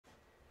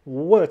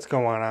What's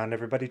going on,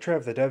 everybody?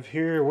 Trev the Dev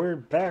here. We're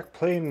back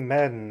playing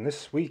Madden.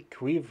 This week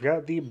we've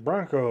got the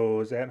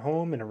Broncos at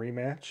home in a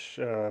rematch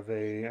of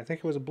I think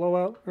it was a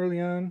blowout early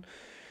on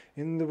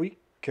in the week,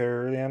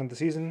 or early on in the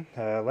season.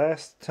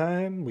 Last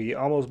time we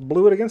almost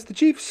blew it against the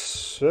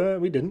Chiefs.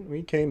 We didn't.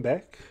 We came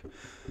back.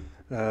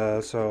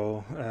 I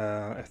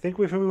think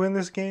if we win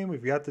this game,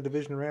 we've got the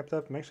division wrapped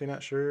up. I'm actually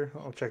not sure.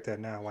 I'll check that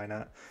now. Why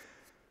not?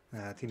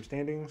 Team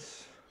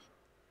standings.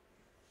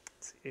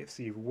 It's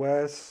AFC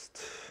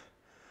West.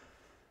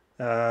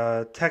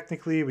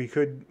 Technically, we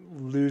could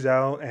lose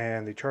out,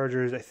 and the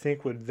Chargers, I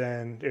think,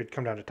 it'd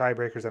come down to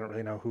tiebreakers. I don't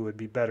really know who would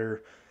be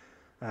better.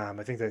 I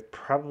think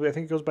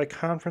it goes by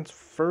conference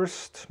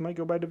first, might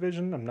go by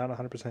division. I'm not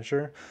 100%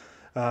 sure.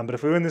 But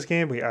if we win this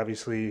game, we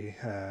obviously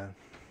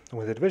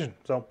win the division.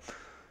 So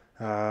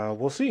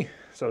we'll see.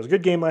 So it was a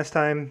good game last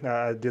time.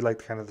 I did like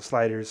the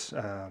sliders.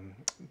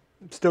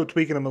 Still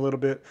tweaking them a little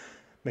bit,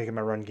 making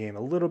my run game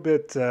a little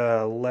bit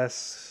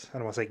less, I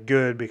don't want to say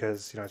good,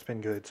 because it's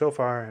been good so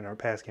far, and our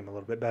pass game a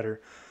little bit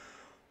better.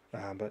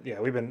 But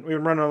yeah, we've been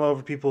running all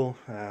over people.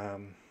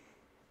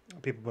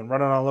 People have been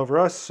running all over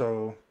us,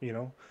 so we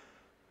got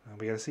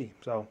to see.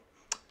 So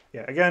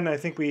yeah, again, I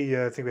think we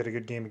had a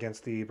good game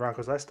against the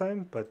Broncos last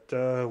time, but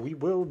we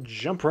will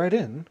jump right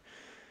in,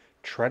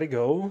 try to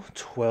go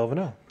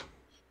 12-0.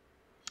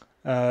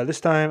 This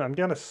time I'm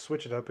gonna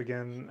switch it up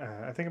again.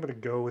 I think I'm gonna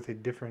go with a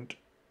different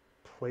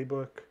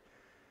playbook.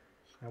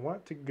 I'm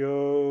going to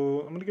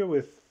go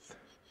with,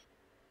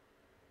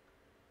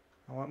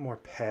 I want more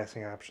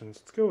passing options.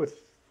 Let's go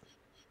with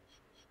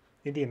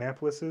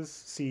Indianapolis's.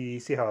 See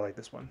how I like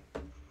this one.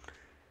 I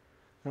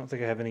don't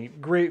think I have any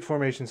great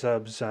formation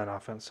subs on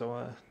offense,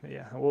 so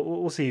yeah,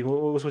 we'll see.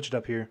 We'll switch it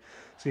up here.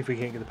 See if we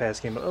can't get the pass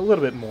game a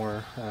little bit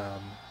more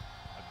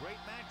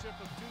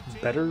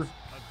better,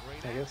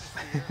 I guess.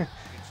 It's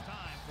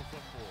time for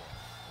football.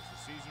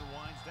 As the season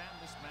winds down,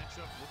 this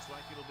matchup looks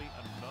like it'll be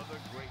another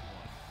great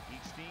one.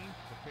 Each team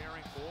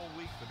preparing all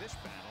week for this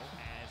battle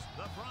as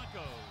the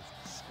Broncos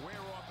square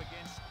off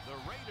against the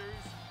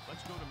Raiders.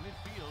 Let's go to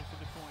midfield for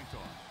the coin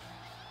toss.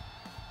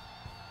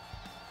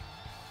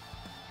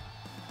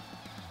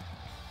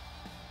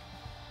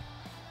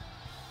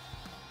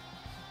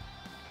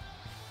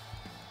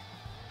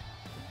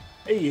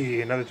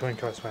 Hey, another coin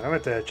toss win. I'm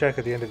going to have to check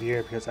at the end of the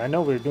year, because I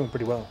know we're doing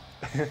pretty well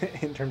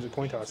in terms of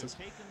coin tosses.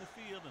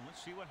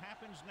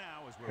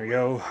 There we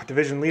go.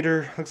 Division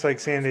leader. Looks like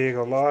San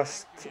Diego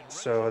lost,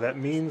 so that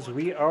means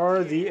we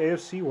are the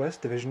AFC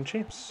West division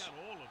champs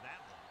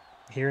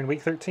here in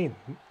week 13.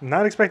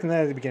 Not expecting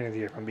that at the beginning of the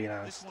year, if I'm being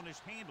honest.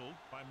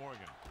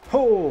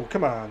 Oh,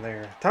 come on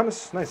there.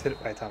 Thomas. Nice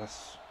hit by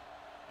Thomas.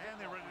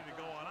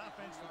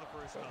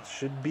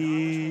 Should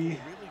be,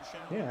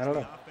 yeah, I don't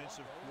know.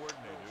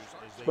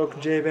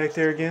 Spoke Jay back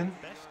there again.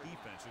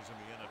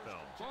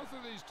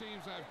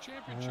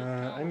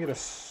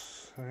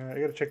 I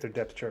gotta check their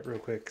depth chart real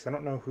quick, because I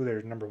don't know who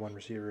their number one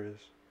receiver is.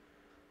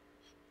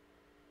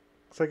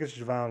 Looks like it's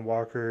Javon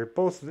Walker.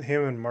 Both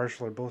him and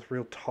Marshall are both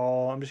real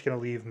tall. I'm just gonna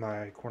leave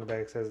my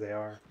cornerbacks as they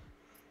are.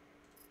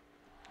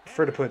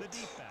 Prefer to put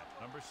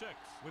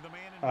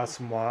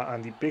Asamoah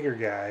on the bigger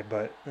guy,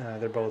 but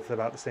they're both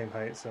about the same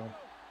height, so.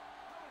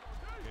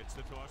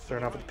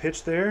 Starting off with the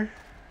pitch there.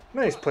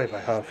 Nice play by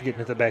Huff,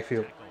 getting into the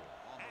backfield.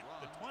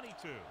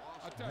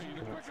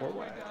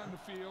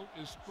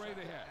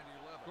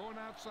 Going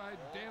outside,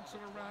 dancing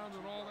around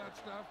and all that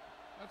stuff,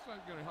 that's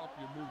not going to help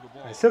you move the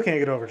ball. I still can't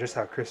get over just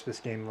how crisp this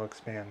game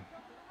looks, man.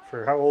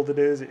 For how old it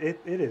is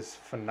is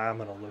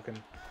phenomenal looking.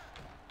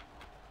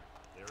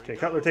 Okay,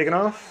 Cutler taking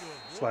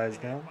off. Slides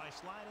down.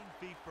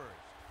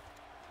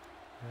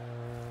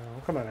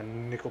 We'll come on a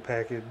nickel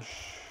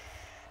package.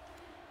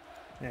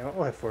 Yeah,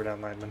 we'll have 4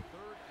 down linemen.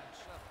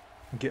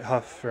 Get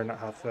Huff, or not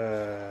Huff,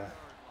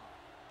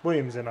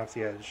 Williams in off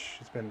the edge.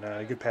 It's been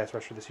a good pass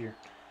rusher this year.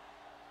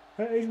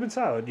 He's been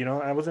solid,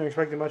 I wasn't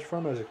expecting much from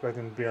him. I was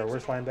expecting him to be our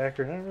worst linebacker,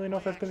 and I don't really know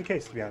if that's been the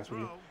case, to be honest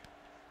with you.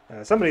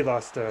 Somebody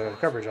lost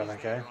coverage on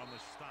that guy. I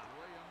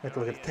have to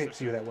look at the tape,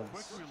 see who that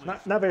was.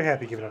 Not very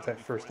happy giving up that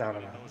first down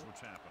on a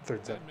 3rd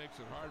and 7.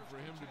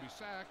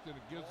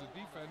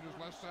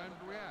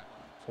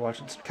 So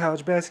watching some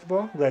college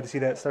basketball. Glad to see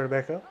that started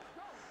back up.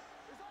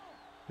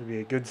 It'll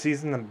be a good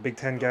season. I'm a Big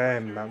Ten guy.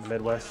 I'm out in the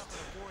Midwest,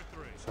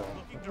 so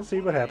we'll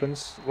see what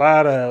happens. A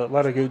lot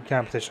of good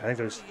competition. I think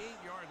there's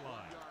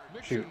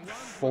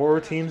 4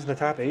 teams in the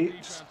top 8.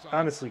 Just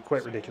honestly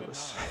quite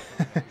ridiculous.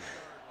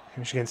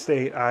 Michigan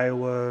State,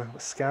 Iowa,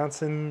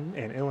 Wisconsin,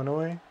 and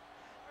Illinois.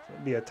 So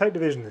it'll be a tight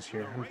division this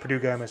year. I'm a Purdue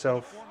guy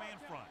myself.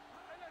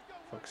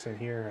 Focusing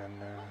here on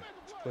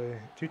let's play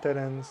 2 tight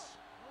ends.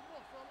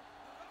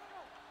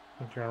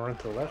 I think you're gonna run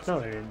to the left. No,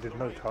 they did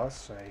another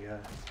toss. I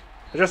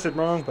adjusted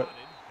wrong, but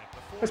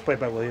nice play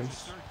by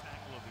Williams.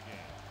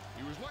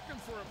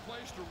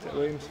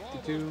 Williams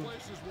 52.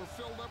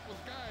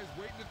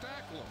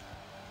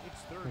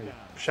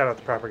 Shout out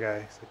the proper guy.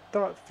 I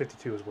thought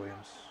 52 was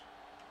Williams.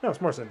 No,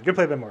 it's Morrison. Good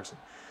play by Morrison.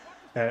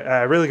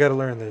 I really got to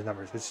learn the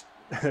numbers. It's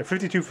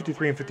 52,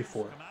 53, and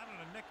 54.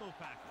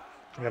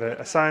 I gotta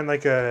assign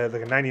like a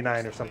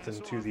 99 or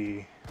something to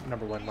the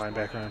 #1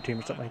 linebacker on our team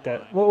or something like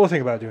that. We'll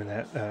think about doing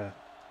that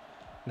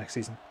next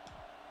season.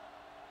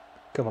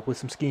 Come up with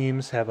some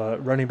schemes. Have a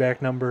running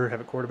back number.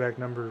 Have a quarterback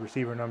number.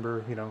 Receiver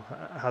number. You know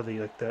how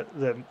the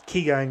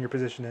key guy in your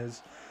position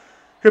is.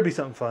 Could be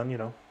something fun. You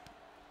know.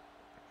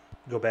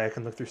 Go back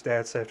and look through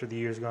stats after the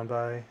years gone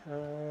by.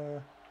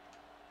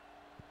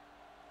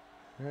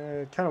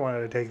 I kind of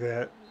wanted to take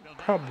that.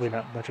 Probably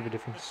not much of a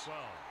difference.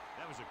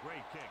 That was a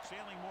great kick,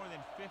 sailing more than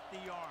 50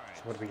 yards.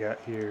 So what do we got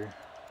here?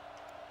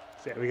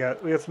 So yeah, we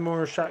got some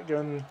more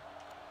shotgun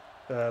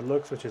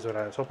looks, which is what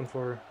I was hoping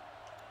for.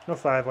 No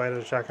 5 wide of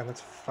the shotgun.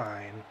 That's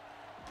fine.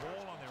 Ball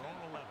on their own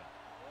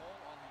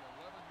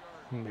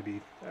 11.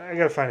 Maybe I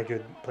gotta find a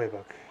good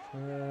playbook.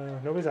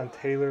 Nobody's on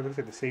Taylor. Looks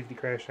like the safety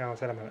crash now.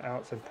 Instead, I'm on an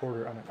outside.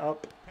 Porter on an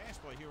up. Pass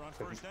play here on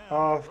So first down.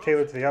 off.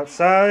 Taylor to the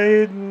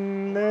outside.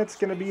 And that's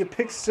gonna be a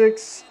pick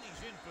 6 And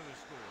he's in for the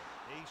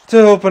score.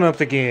 to open up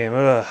the game.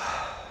 Ugh.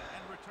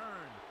 And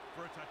return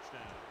for a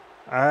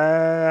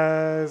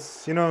touchdown.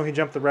 You know, he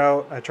jumped the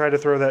route. I tried to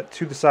throw that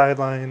to the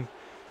sideline.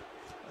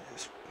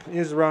 It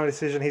was the wrong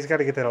decision. He's got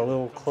to get that a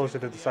little closer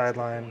to the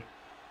sideline.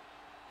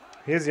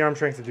 He has the arm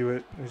strength to do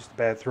it. It was just a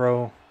bad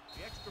throw.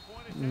 The extra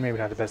point is Maybe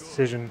not the best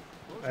decision.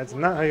 That's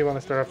not how you want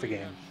to start off the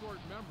game. Short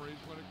memories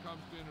when it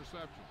comes to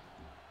interception.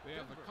 They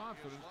have the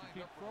confidence to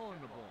keep throwing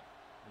the ball.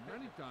 And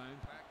many times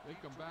they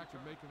come back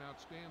and make an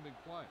outstanding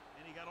play.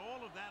 And he got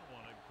all of that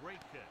one. A great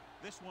kick.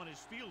 This one is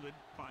fielded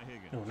by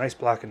Higgins. Oh, nice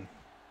blocking.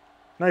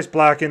 Nice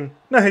blocking.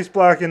 Nice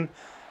blocking.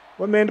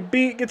 One man to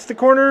beat gets the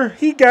corner.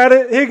 He got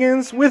it.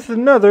 Higgins with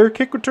another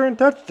kick return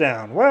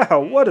touchdown.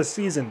 Wow, what a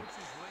season.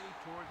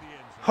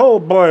 Oh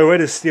boy, way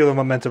to steal the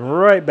momentum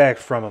right back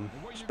from him.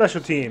 Special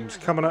teams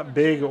coming up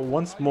big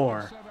once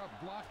more.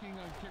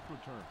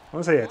 I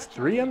want to say it's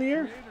 3 on the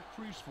year.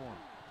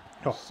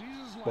 Oh,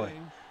 boy.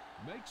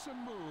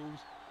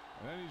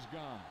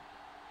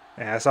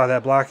 Yeah, I saw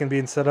that blocking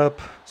being set up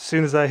as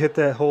soon as I hit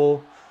that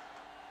hole.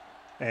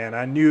 And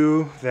I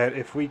knew that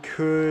if we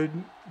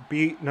could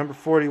beat number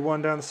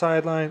 41 down the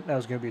sideline, that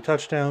was going to be a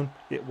touchdown.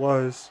 It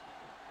was.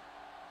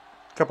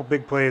 A couple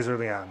big plays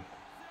early on.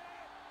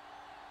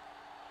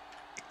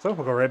 So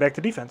we'll go right back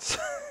to defense.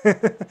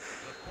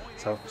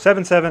 So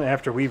 7-7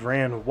 after we've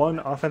ran one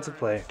offensive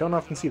play. Don't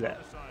often see that.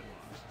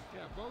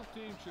 Yeah, both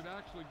teams should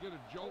actually get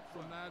a jolt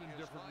from that in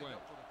different ways.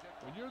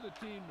 When you're the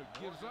team that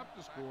gives up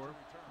the score,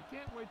 you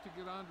can't wait to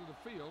get onto the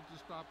field to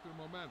stop their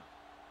momentum.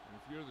 And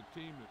if you're the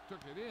team that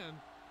took it in,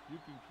 you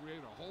can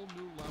create a whole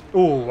new level.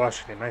 Ooh,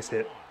 Washington, nice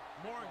hit.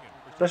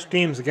 Special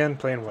teams again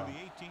playing well.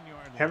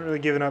 Haven't really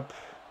given up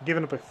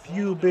a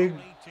few big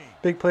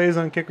plays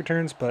on kick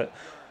returns, but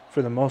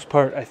for the most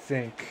part, I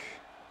think,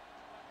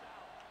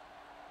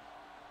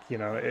 you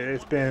know,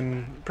 it's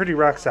been pretty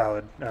rock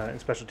solid in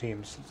special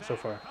teams so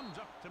far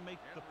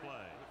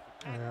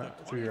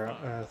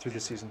through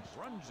this season.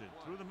 I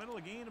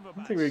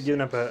don't think we've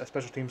given up a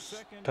special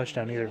teams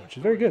touchdown either, which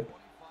is very good.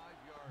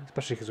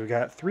 Especially because we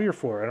got 3 or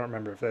 4. I don't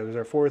remember if that was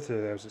our 4th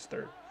or that was his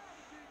 3rd.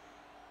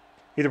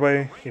 Either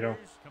way, you know,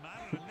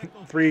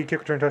 3 kick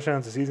return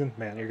touchdowns a season.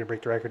 Man, you're going to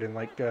break the record in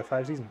like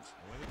 5 seasons.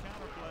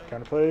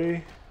 Counter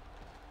play.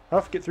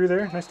 Huff, get through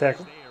there. Nice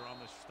tackle.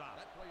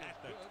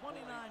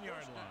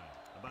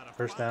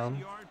 First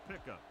down.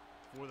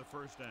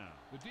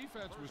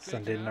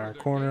 Send in our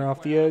corner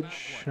off the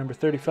edge. Number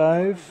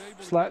 35,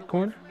 slot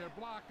corner.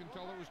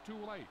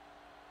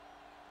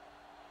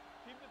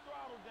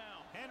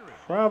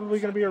 Probably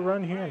going to be a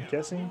run here, I'm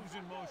guessing.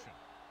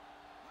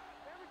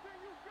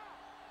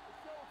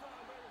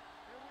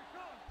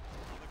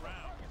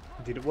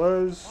 Indeed it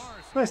was.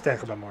 Nice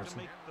tackle by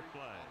Morrison.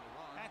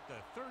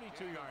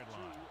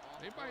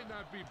 They might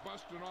not be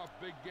busting off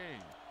big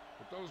game,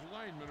 but those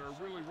linemen are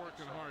really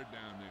working hard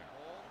down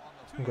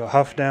there. We'll go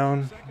Huff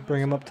down,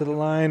 bring him up to the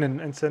line,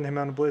 and send him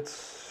on a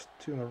blitz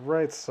to the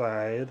right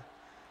side.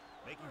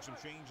 Making some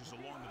changes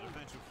along the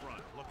defensive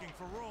front. Looking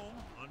for room.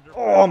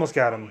 Oh, almost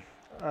got him.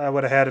 I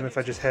would have had him if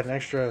I just had an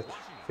extra.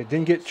 If it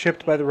didn't get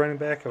chipped by the running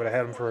back, I would have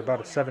had him for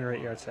about a 7 or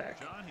 8 yard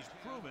sack.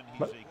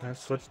 But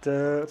that's what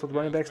the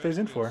running back stays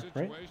in for,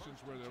 right? Where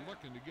they're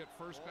looking to get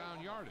first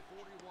down yardage.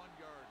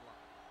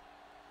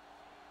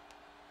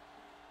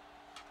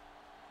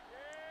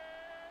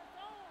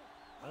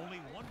 Only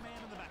one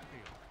man in the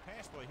backfield.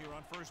 Pass play here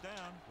on first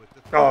down with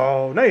the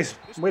Oh, nice.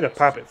 Way to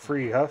pop it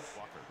free, Huff.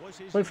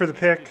 Went for the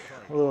pick.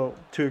 A little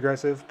too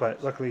aggressive,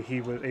 but luckily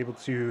he was able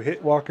to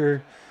hit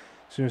Walker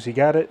as soon as he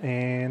got it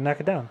and knock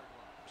it down.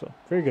 So,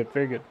 very good,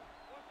 very good.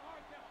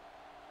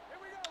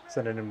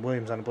 Sending in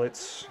Williams on a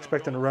blitz.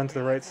 Expecting to run to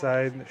the right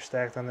side. They're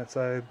stacked on that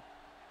side.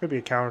 Could be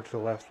a counter to the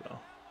left, though.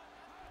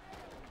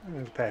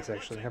 There's a pass,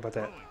 actually. How about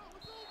that?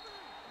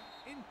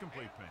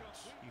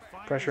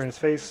 Pressure in his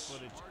face.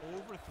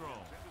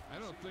 I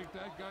don't think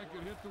that guy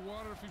could hit the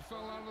water if he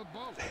fell out of the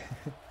boat.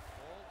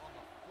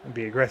 And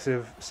be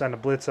aggressive. Send a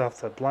blitz off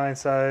the blind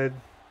side.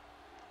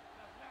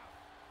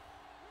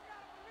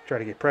 Try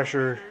to get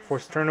pressure.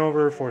 Force a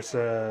turnover. Force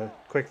a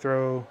quick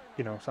throw.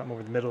 You know, something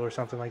over the middle or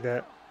something like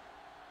that.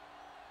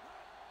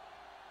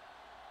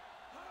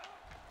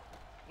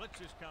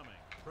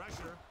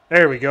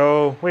 There we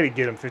go. Way to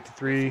get him,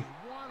 53. One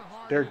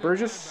hard Derek hit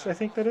Burgess, I quarterback.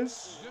 think that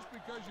is. Just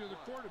because you're the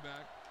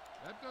quarterback,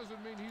 that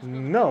doesn't mean he's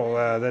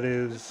No, that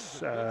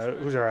is,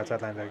 who's our outside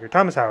linebacker?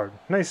 Thomas Howard.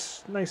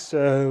 Nice way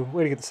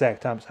to get the sack,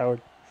 Thomas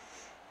Howard.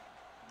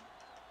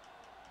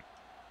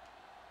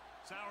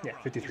 Yeah,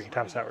 53,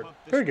 Thomas Howard.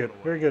 Very good,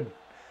 very good.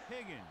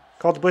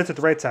 Called the blitz at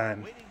the right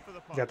time.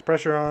 Got the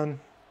pressure on.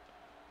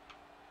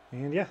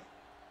 And yeah.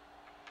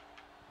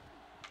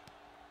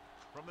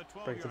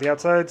 Break to the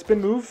outside,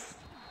 spin move.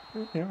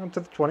 Up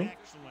to the 20.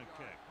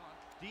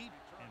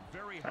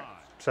 Right.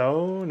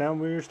 So now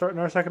we're starting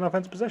our second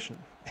offensive possession.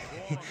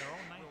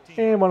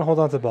 And want to hold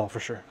on to the ball for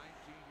sure.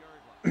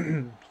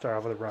 Start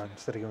off with a run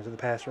instead of going to the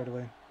pass right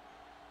away.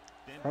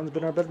 Run's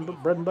been our bread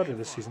and butter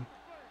this season.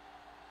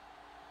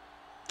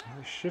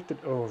 They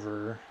shifted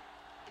over.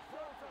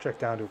 Check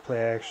down to a play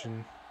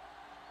action.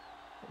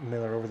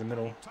 Miller over the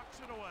middle.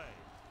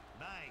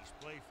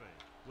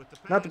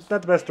 Not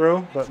the best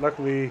throw, but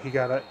luckily he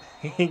got it.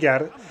 He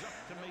got it.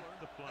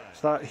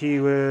 Thought he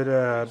would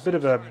a bit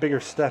of a bigger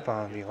step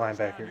on the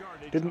linebacker.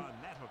 Didn't,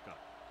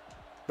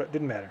 but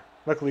didn't matter.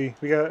 Luckily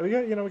we got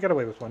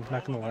away with one.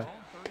 Not gonna lie.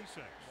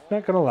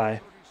 Not gonna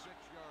lie.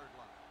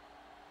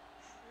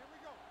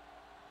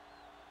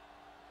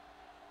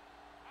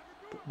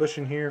 Bush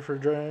in here for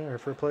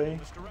a play.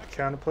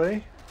 Counter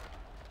play.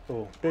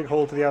 Oh, big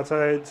hole to the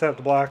outside. Set up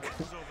the block.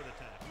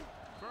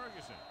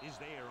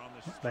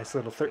 Nice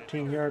little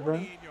 13-yard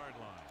run.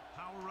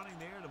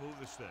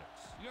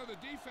 The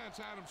defense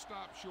had him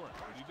stopped short,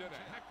 but he did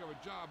a heck of a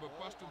job of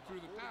busting through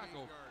the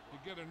tackle to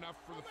get enough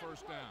for the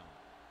first down.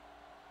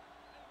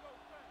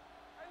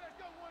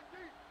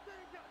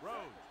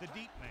 Rhodes, the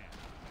deep man.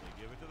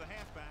 They give it to the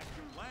halfback.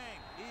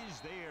 Lang is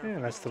there. Yeah,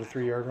 nice little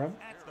 3-yard run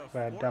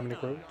by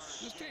Dominic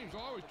Rhodes. This team's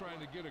always trying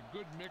to get a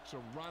good mix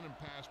of run and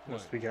pass play.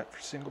 What else we got for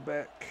single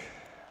back?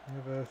 We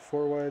have a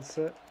 4-wide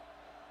set.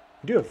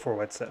 We do have a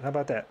 4-wide set. How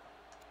about that?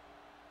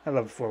 I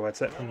love a 4-wide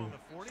set from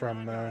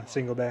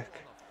single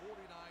back.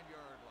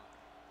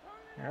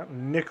 Out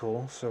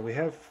nickel, so we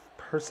have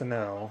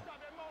personnel.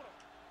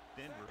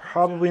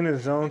 Probably in the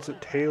zone, so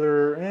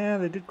Taylor,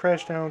 they did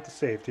crash down with the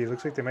safety. It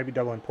looks like they might be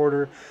doubling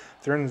Porter. If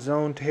they're in the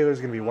zone, Taylor's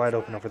going to be wide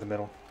open over the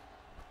middle.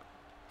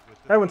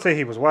 I wouldn't say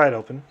he was wide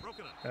open,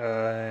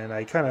 and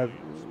I kind of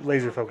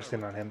laser focused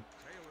in on him.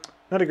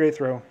 Not a great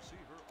throw.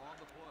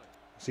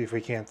 See if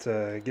we can't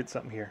get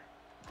something here.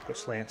 Go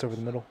slants over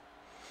the middle.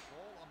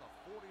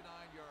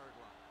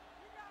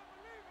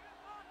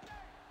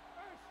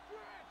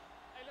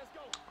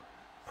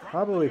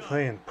 Probably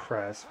playing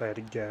press, if I had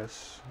to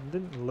guess.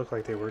 Didn't look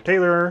like they were.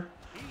 Taylor,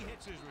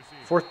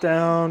 4th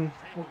down.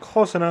 We're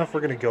close enough.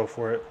 We're going to go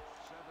for it.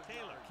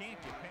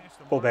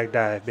 Fullback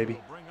dive, baby.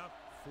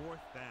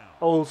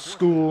 Old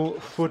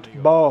school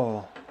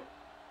football.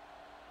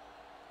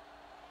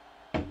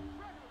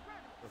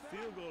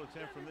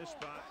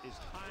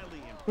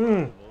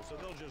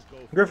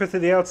 Griffith to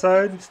the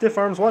outside. Stiff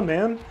arms one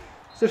man.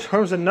 Stiff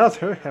arms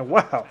another. And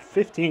wow,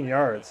 15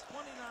 yards.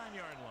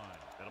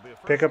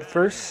 Pick up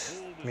first.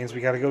 Means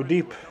we got to go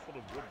deep.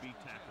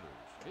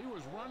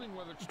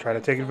 Try to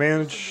take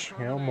advantage.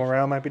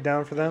 Morale might be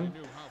down for them.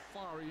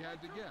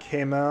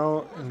 Came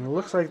out, and it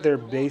looks like their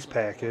base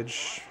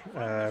package.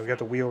 We got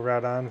the wheel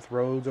route on with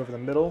Rhodes over the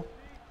middle.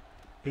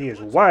 He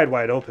is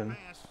wide open.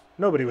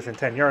 Nobody within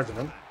 10 yards of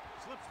him.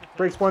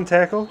 Breaks one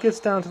tackle, gets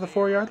down to the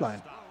 4-yard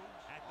line.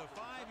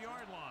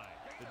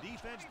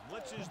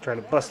 Try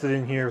to bust it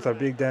in here with our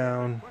big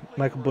down.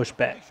 Michael Bush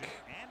back.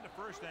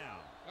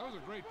 That was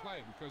a great play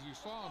because he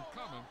saw him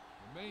coming,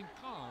 remained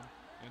calm,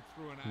 and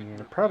threw an accurate.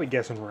 I'm probably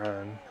guessing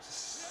run.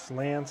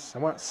 Slants. I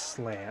want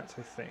slants,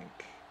 I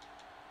think.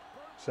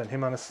 Send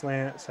him on a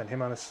slant. Send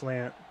him on a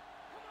slant.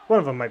 One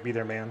of them might be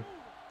their man.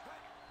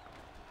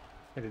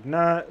 I did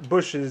not.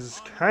 Bush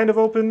is kind of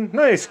open.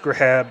 Nice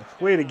grab.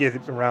 Way to get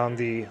it around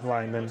the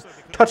lineman.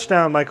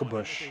 Touchdown, Michael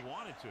Bush.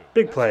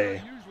 Big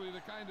play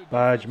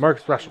by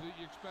Jamarcus Russell.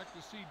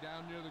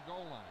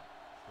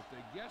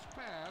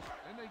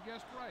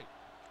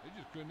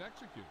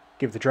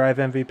 Give the drive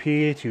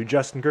MVP to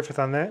Justin Griffith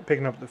on that,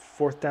 picking up the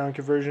 4th down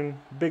conversion.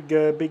 Big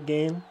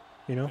game,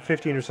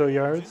 15 or so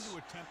yards.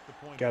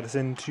 Got us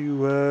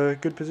into a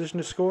good position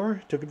to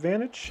score, took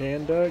advantage,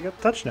 and got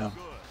the touchdown.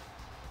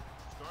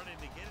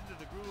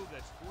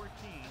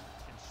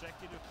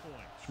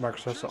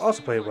 Marcus Russell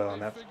also played well on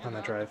that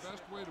drive.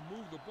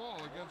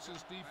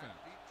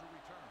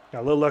 Got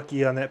a little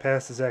lucky on that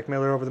pass to Zach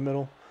Miller over the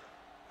middle,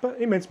 but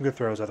he made some good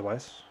throws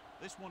otherwise.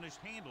 This one is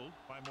handled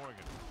by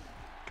Morgan.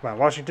 Come on,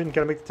 Washington,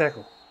 gotta make the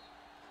tackle.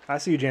 I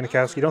see you,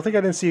 Janikowski. Don't think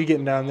I didn't see you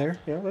getting down there.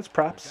 That's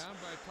props.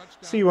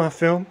 See you on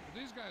film.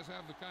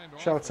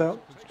 Shouts out,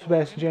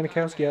 Sebastian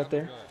Janikowski out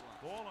there.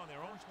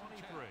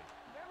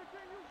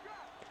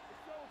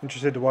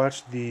 Interested to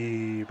watch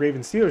the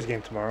Ravens-Steelers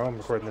game tomorrow. I'm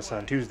recording this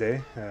on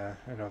Tuesday.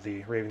 I know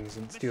the Ravens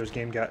and Steelers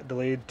game got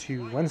delayed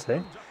to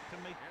Wednesday,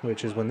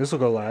 which is when this will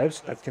go live.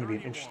 So that's going to be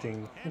an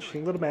interesting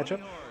little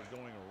matchup.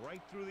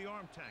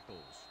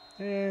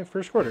 And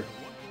first quarter.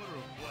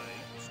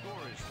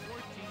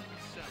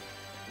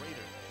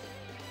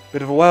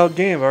 Bit of a wild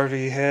game. I've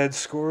already had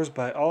scores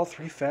by all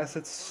three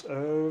facets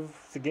of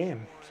the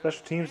game.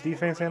 Special teams,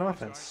 defense, and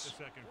offense.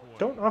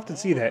 Don't often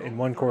see that in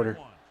one quarter.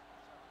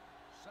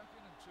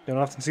 Don't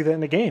often see that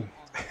in a game,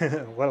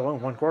 let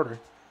alone one quarter.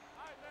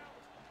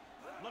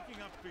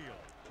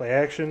 Play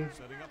action.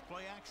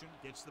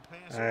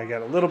 I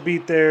got a little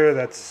beat there.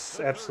 That's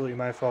absolutely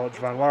my fault.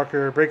 Javon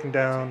Walker breaking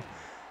down.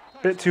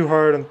 Bit too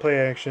hard on the play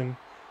action.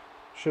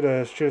 Should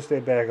have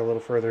stayed back a little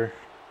further.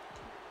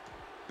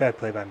 Bad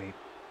play by me.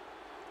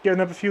 Getting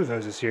up a few of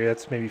those this year.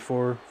 That's maybe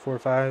four or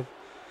five.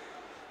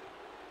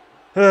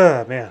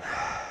 Ah, man.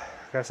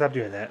 Gotta stop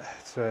doing that.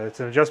 It's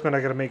an adjustment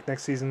I gotta make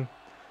next season.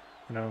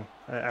 You know,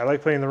 I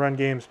like playing the run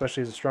game,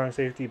 especially as a strong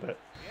safety, but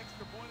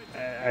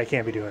I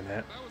can't be doing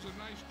that. That was a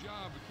nice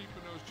job of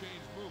keeping those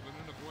chains moving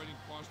and avoiding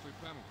costly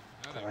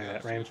penalties. I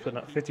like that. Rams putting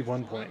up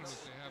 51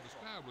 points.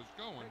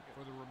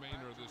 For the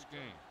remainder of this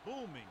game.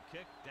 Booming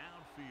kick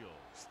downfield.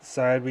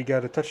 Side, we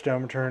got a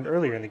touchdown returned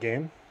earlier in the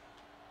game.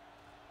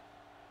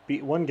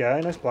 Beat one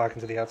guy, nice block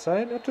into the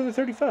outside, up to the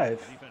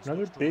 35.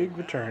 Another big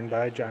return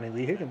by Johnny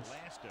Lee Higgins.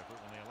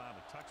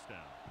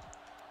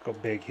 Go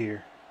big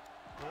here.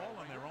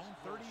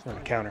 On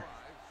the counter.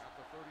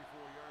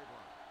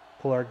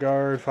 Pull our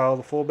guard, follow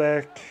the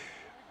fullback.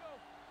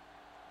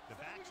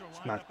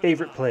 It's my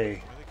favorite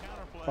play.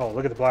 Oh,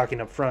 look at the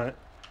blocking up front.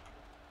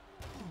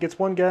 Gets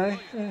one guy.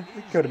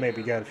 We could have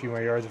maybe got a few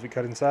more yards if we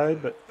cut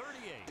inside, but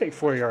take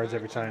 4 yards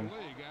every time.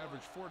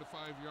 Average 4 to 5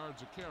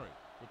 yards a carry.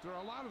 But there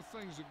are a lot of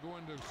things that go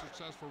into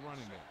successful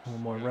running games.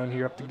 One more run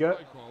here up the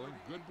gut.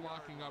 Good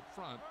blocking up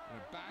front, and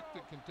a back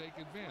that can take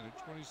advantage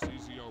when he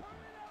sees the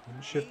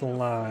opening. Shift the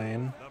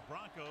line.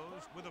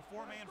 We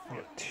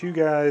got two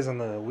guys on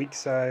the weak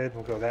side.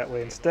 We'll go that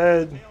way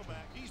instead.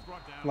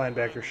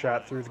 Linebacker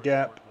shot through the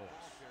gap.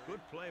 Good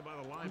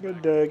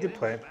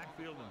play.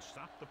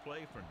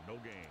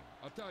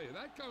 I'll tell you,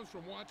 that comes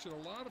from watching a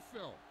lot of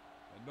film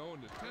and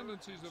knowing the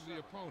tendencies of the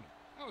opponent.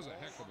 That was a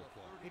heck of a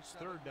play. It's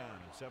 3rd down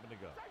and 7 to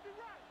go.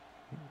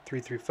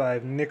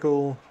 3-3-5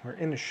 nickel. We're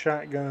in a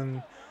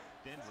shotgun.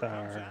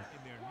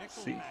 Let's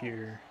see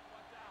here.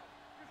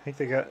 I think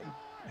they got,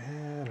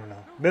 I don't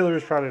know.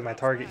 Miller's probably my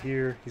target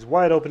here. He's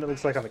wide open, it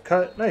looks like, on the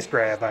cut. Nice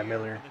grab by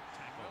Miller.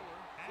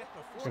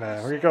 We're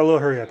gonna go a little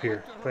hurry up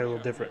here. Play a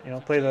little different. You know,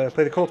 play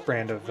the Colts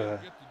brand of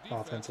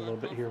offense a little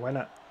bit here. Why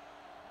not?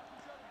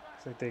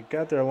 Looks like they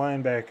got their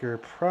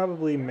linebacker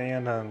probably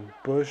man on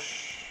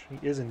Bush. He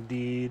is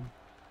indeed.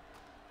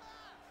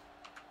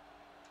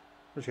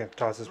 We're just gonna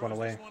toss this one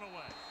away.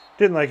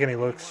 Didn't like any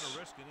looks.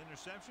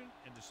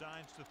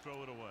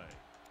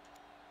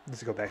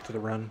 Let's go back to the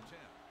run.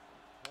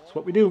 That's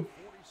what we do.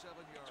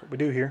 That's what we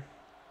do here.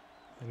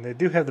 And they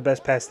do have the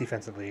best pass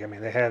defense in the league. I mean,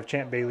 they have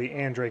Champ Bailey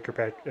and Dre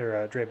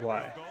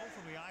Bly.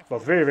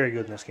 Both very, very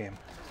good in this game.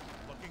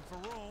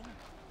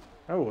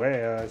 Oh,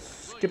 hey,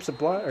 skips a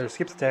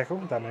tackle.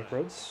 Dominic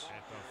Rhodes.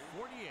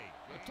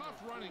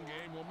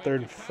 3rd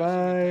and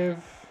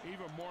 5.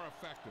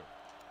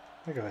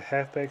 I think a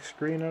halfback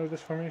screen out of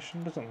this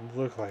formation. Doesn't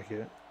look like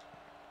it.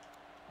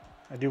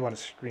 I do want a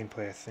screen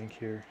play, I think,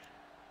 here.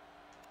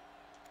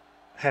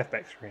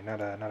 Halfback screen,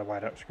 not a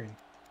wideout screen.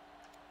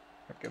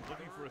 Okay.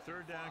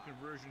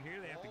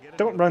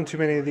 Don't run too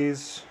many of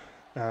these.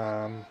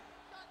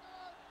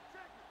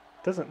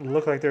 Doesn't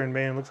look like they're in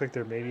man. Looks like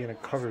they're maybe in a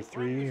cover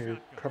 3 or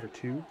cover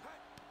 2.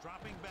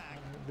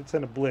 It's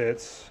in a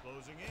blitz.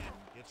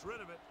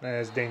 That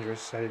is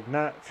dangerous. I did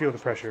not feel the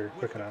pressure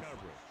quick enough.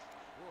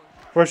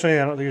 Fortunately,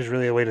 I don't think there's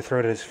really a way to throw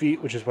it at his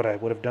feet, which is what I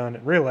would have done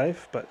in real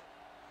life. But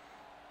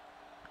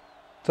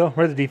so,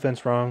 read the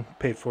defense wrong.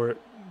 Paid for it.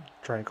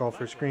 Try and call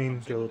for a screen.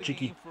 Get a little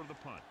cheeky.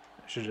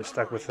 Should have just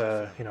stuck with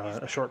a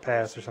short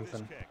pass or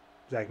something.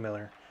 Zach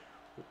Miller.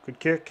 Good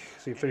kick.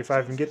 See if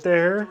 35 can get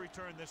there.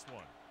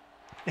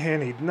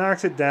 And he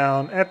knocks it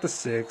down at the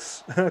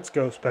 6. Let's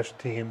go, special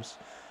teams.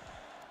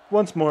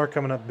 Once more,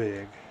 coming up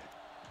big.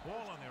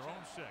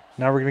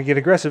 Now we're going to get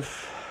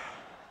aggressive.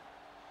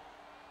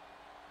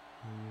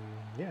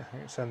 Yeah, I'm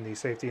going to send the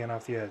safety in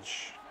off the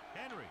edge.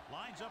 Henry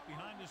lines up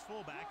behind his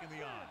fullback in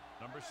the on.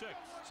 Number 6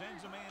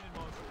 sends a man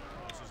in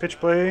motion. Pitch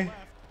play.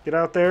 Get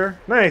out there.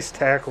 Nice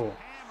tackle.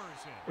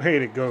 Way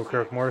to go,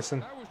 Kirk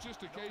Morrison. That was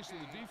just a case of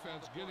the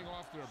defense getting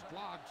off their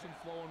blocks and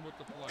flowing with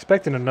the play.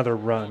 Expecting another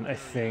run, I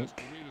think.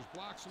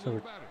 So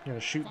we're going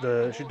to shoot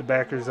the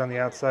backers on the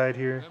outside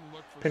here.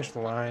 Pinch the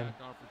line.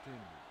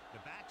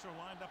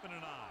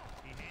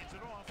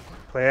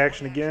 Play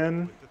action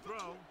again.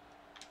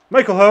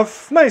 Michael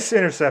Huff. Nice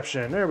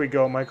interception. There we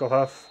go, Michael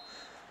Huff.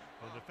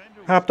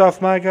 Hopped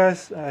off my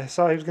guys. I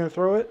saw he was going to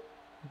throw it.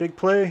 Big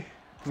play.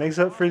 Makes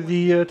up for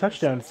the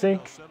touchdown, I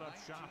think.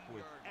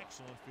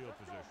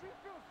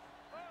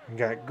 And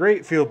got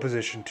great field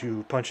position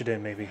to punch it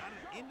in, maybe.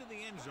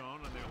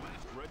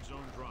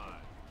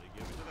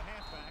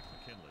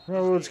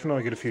 Rhodes can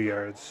only get a few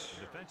yards.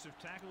 Defensive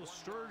tackle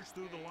surged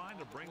through the line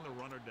to bring the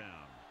runner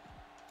down.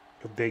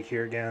 Go big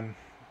here again.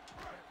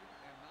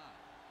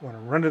 Want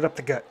to run it up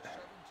the gut.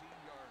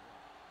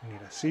 We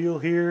need a seal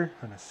here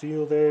and a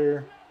seal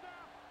there.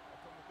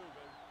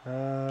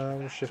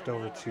 We'll shift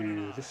over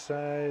to this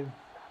side.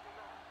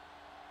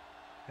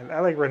 And I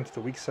like running to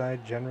the weak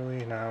side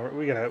generally. Now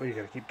we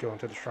gotta keep going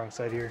to the strong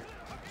side here.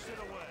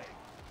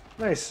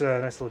 Nice,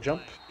 nice little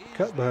jump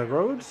cut by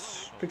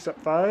Rhodes. Picks up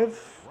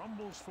 5.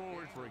 Rumbles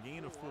forward for a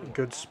gain of 4.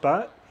 Good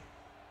spot.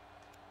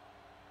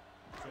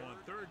 So on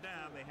third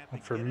down, they have to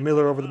For get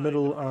Miller it over the to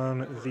middle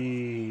on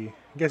the,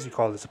 I guess you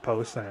call this a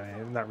post.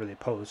 Not really a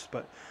post,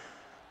 but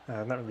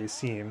not really a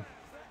seam.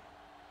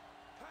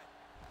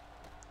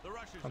 The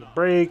rush is On the on.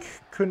 break,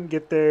 couldn't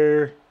get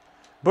there.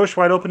 Bush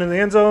wide open in the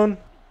end zone.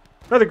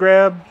 Another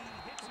grab.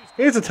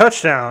 It's a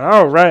touchdown.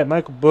 All right,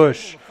 Michael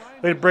Bush.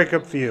 Way to break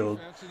upfield.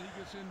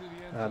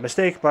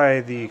 Mistake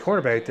by the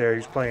cornerback there.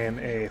 He's playing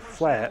a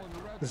flat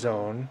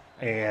zone,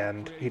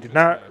 and he did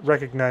not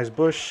recognize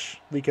Bush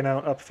leaking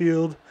out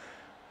upfield.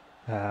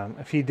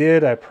 If he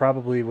did, I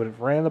probably would have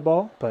ran the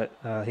ball, but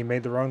he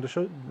made the wrong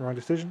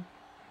decision.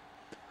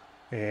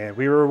 And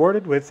we were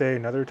rewarded with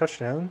another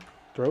touchdown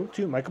throw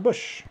to Michael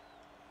Bush.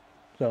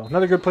 So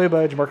another good play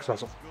by Jamarcus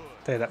Russell.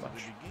 Tell you that much.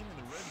 Begin in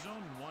the red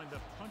zone and wind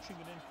up punching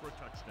it in for a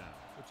touchdown.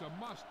 It's a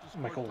must to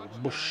score Michael touchdowns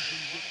Bush. in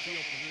good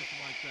field position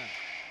like that.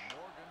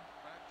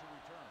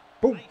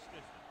 Boom. Nice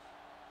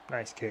distance.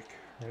 Nice kick.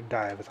 Gonna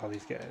dive with all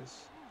these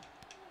guys.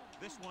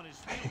 This one is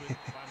fielded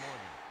by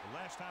Morgan. The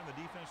last time the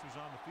defense was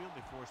on the field,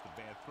 they forced a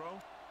bad throw,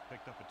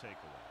 picked up a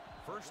takeaway.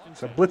 First and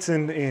So 10.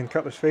 blitzing in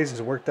Cutler's face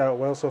has worked out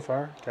well so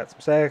far. Got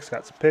some sacks,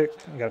 got some pick,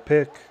 got a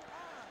pick.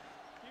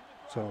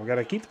 So we got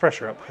to keep the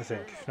pressure up, I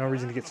think. No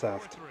reason to get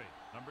soft.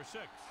 Number 6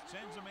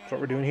 sends a man That's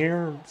what we're doing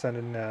here.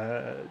 Sending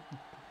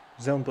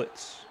zone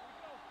blitz.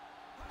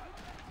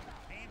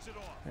 hands it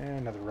off. And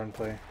another run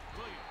play.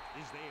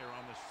 Williams is there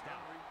on the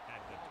stop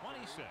at the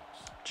 26.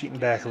 Cheating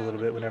back a little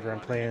bit whenever I'm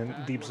playing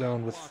deep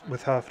zone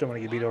with Huff. Don't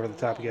want to get beat over the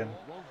top again.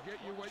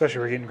 Especially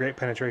we're getting great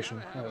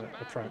penetration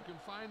up front. You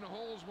can find the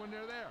holes when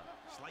they're there.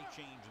 Slight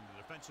change in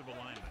the defensive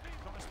alignment.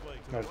 Cross play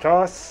to Another the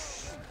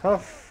toss.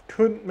 Huff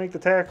couldn't make the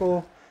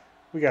tackle.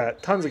 We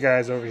got tons of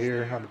guys over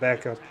here on the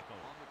backup.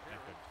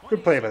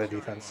 Good play by the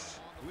defense.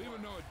 Well,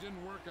 even though it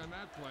didn't work on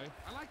that play,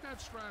 I like that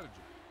strategy.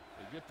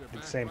 They get their Do the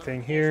back same running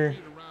thing full here.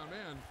 speed around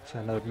end, So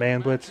another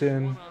man blitz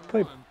in.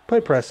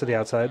 Play press to the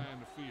outside. guy in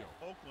the field.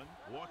 Oakland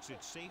walks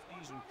its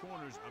safeties and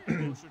corners up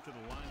closer to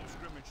the line of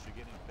scrimmage to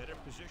get in better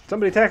position.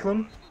 Somebody tackle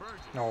him. Verge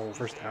No, is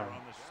first there down.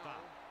 on the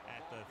stop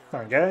at the Come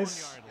on,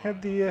 guys.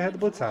 31-yard line. Had the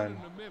blitz on. In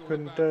the middle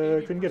Couldn't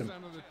about couldn't get him. 80%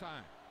 of the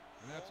time,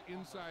 and that's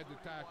inside the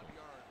tackle.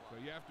 So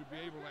you have to be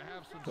able to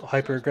have some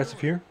Hyper aggressive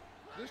success here.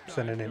 doing it. This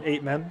Sending guy's in doing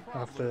 8 men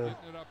no off problem the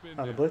getting it up in on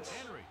the there. blitz.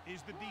 Henry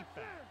is the deep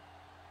back.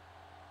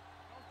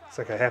 It's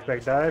like a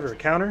halfback dive or a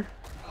counter.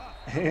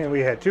 And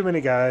we had too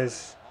many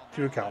guys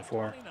to account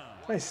for.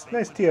 Nice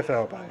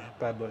TFL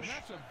by Bush. And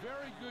that's a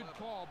very good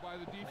call by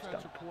the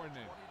defensive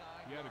coordinator.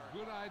 He had a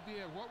good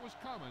idea of what was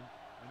coming,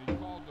 and he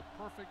called the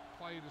perfect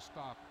play to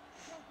stop it.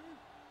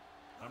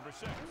 Number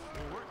 6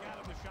 will work out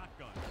of the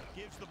shotgun.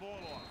 Gives the ball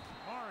off.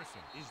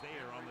 Morrison is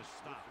there on the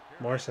stop.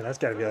 Morrison, that's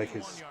got to be like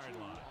his 31-yard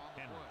line.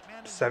 Henry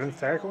manages 7th to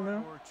tackle get now.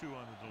 one or two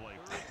on the delay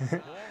play.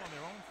 Ball on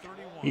their own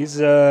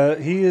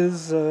 31. He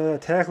is a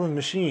tackling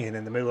machine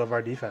in the middle of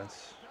our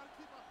defense.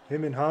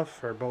 Him and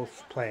Huff are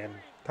both playing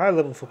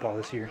high-level football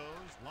this year.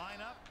 Broncos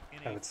line up in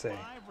I a would say.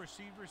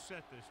 5-receiver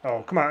set this Oh,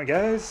 time. come on,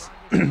 guys.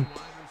 Wide receiver.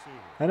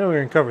 I know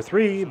we're in cover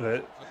 3, but I'll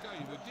tell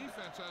you, the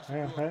defense has to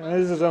yeah, do a that better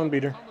is a zone job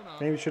beater. coming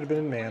up, Maybe should have been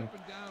in man wiping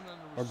down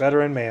on the or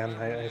better in receivers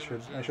man. and I the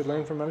should zone.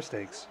 learn from my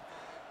mistakes.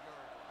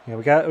 Yeah,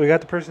 we got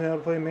the personnel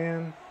to play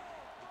man.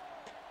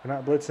 We're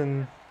not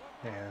blitzing.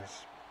 Yeah,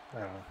 I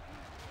don't know.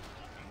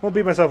 Won't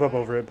beat myself up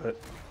over it,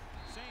 but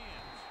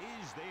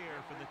Sands is there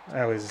for the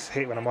I always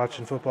hate when I'm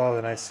watching football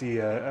and I see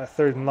a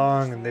 3rd and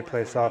long and they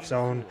play soft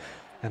zone,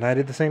 and I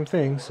did the same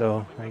thing.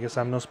 So I guess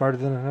I'm no smarter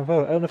than an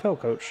NFL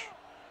coach.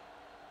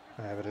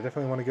 But I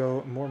definitely want to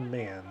go more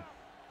man.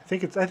 I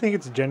think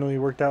it's generally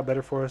worked out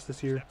better for us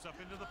this year. steps up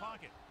into the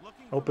pocket.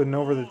 Looking for Open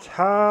over the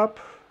top.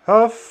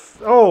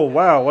 Huff. Oh,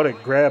 wow. What a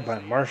grab by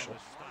Marshall.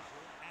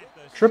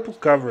 Triple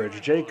coverage.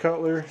 Jay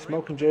Cutler,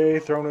 Smoking Jay,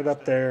 throwing it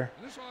up there.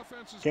 And this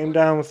offense is Came good.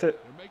 down with it.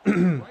 They're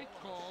making the right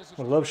calls.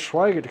 Would love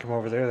Schweiger to come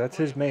over there. That's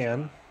his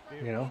man.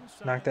 You know,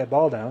 knock that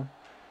ball down.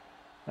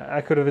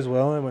 I could have as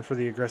well. I went for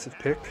the aggressive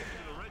pick. the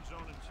red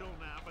zone until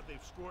now, but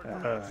they've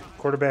scored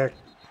Quarterback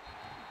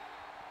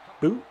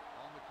boot.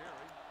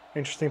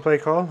 Interesting play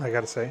call, I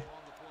gotta say.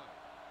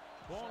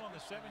 ball on the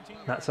 17.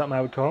 Not something I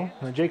would call.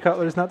 Jay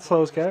Cutler's not the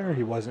slowest guy, or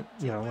he wasn't,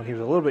 when he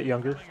was a little bit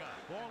younger.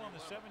 Ball on the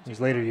 17. In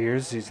his later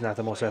years, he's not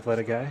the most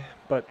athletic guy.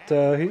 But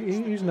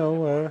he's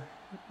no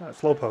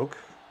slow poke.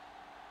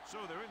 So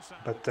they're inside.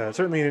 But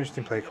certainly an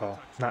interesting play call.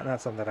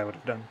 Not something that I would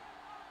have done.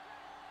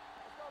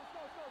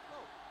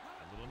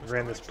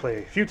 Ran this play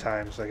a few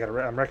times.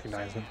 I'm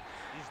recognizing.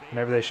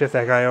 Whenever they shift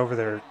that guy over,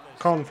 they're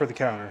calling for the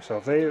counter. So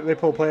if they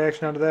pull play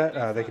action out of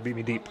that, they could beat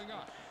me deep.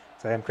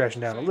 So I am crashing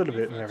down a little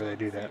bit whenever they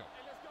do that.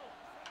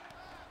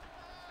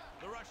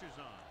 The rush is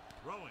on.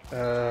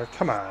 Rowing.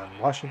 Come on,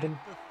 Washington.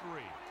 The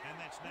 3. And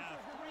that's now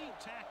 3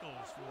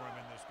 tackles for him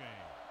in this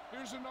game.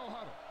 Here's a no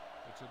huddle.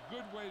 It's a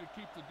good way to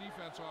keep the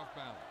defense off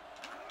balance.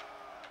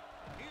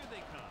 Here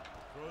they come.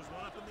 Throws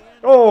one up in the end.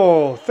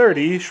 Oh,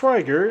 30,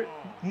 Schweigert.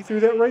 He threw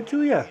that right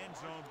to you. End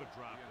zone, but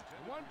dropped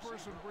it. One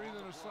person breathing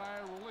a sigh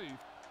of relief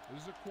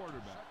is the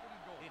quarterback.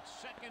 It's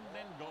second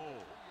and goal.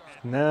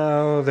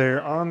 Now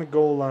they're on the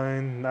goal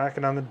line,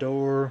 knocking on the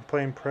door,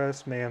 playing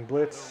press, man The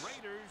blitz.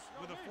 Raiders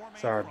with a four-man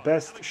It's our front.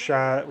 best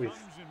shot. We've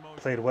Comes in motion.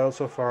 played well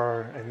so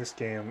far in this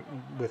game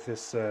with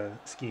this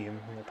scheme.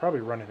 They're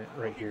probably running it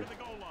right here. To the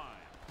goal line.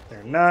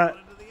 They're not.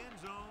 Into the end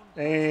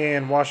zone.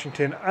 And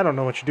Washington, I don't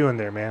know what you're doing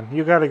there, man.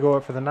 You got to go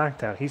up for the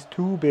knockdown. He's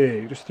too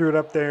big. Just threw it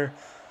up there.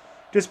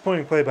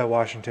 Disappointing play by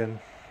Washington.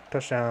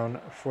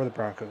 Touchdown for the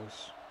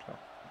Broncos. So,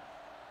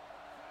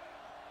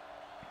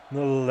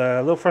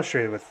 a little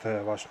frustrated with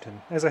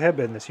Washington, as I have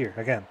been this year.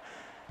 Again,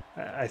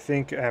 I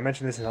think I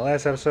mentioned this in the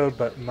last episode,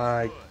 but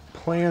my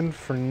plan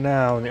for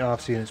now in the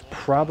offseason is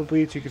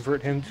probably to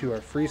convert him to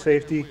our free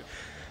safety.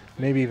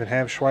 Maybe even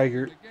have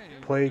Schweigert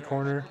play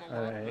corner.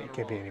 It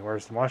can't be any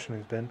worse than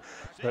Washington's been,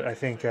 but I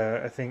think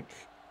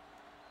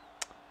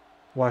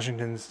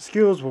Washington's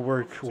skills will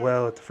work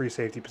well at the free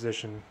safety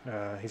position.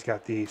 He's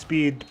got the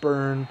speed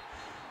burn,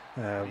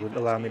 would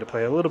allow me to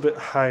play a little bit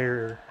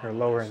higher or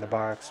lower in the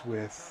box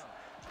with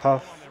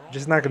Huff.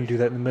 Just not going to do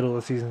that in the middle of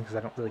the season because I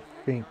don't really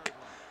think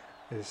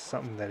is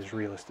something that is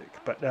realistic.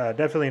 But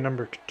definitely a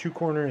number 2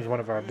 corner is one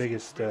of our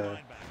biggest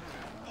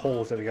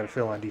holes that we got to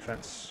fill on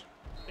defense.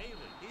 Bailey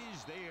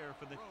is there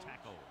for the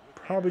tackle.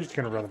 Probably just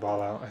going to run the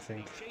ball out, I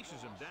think.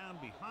 Chases him down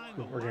behind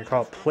the We're going line. to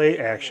call it play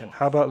action.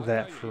 How about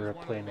that for a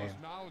play One of the name?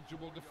 most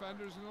knowledgeable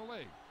defenders in the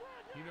league.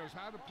 He knows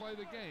how to play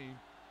the game,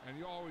 and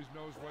he always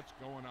knows what's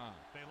going on.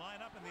 They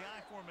line up in the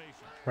I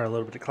formation. Run a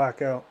little bit of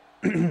clock out.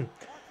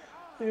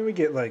 Maybe we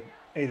get like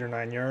 8 or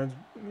 9 yards.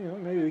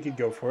 Maybe we could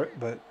go for it,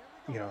 but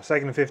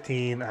 2nd and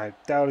 15. I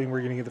doubting we're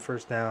going to get the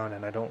first down,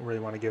 and I don't really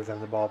want to give them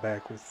the ball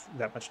back with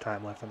that much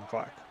time left on the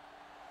clock.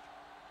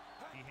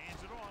 He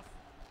hands it off.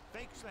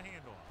 Fakes the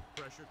handoff.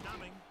 Pressure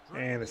coming.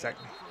 And the sack.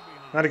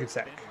 Not a good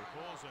sack.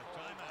 Calls a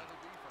timeout.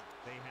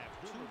 They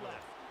have 2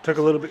 left. Took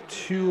a little bit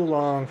too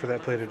long for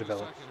that play to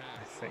develop,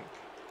 I think.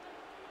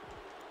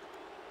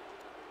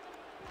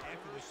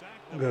 After the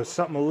sack, Go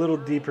something a little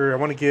deeper. I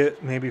want to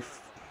get maybe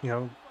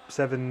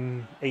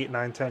 7, 8,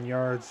 9, 10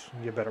 yards.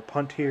 Get a better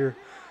punt here.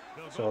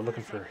 So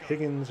looking for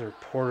Higgins or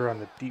Porter on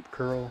the deep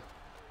curl.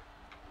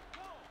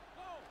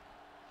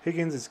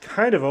 Higgins is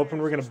kind of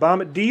open. We're going to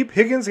bomb it deep.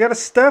 Higgins got a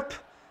step.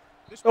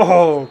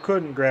 Oh,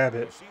 couldn't grab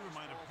it. receiver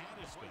might have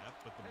had a step,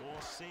 but the ball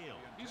sailed.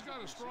 He's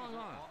got a strong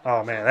arm.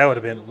 Oh, man, that would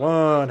have been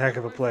one heck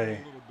of a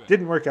play.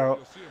 Didn't work out.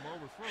 You'll see him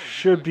overthrow.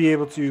 Should be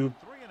able to,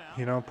 3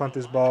 and out. punt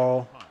this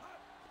ball.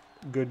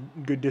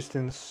 Good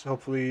distance.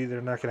 Hopefully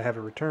they're not going to have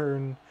a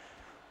return.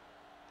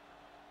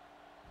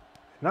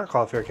 Not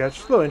call a fair catch.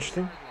 It's a little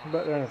interesting.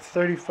 But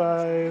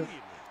 35.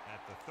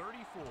 At the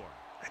 34.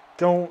 I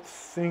don't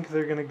think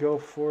they're going to go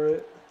for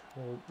it.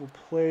 We'll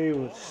play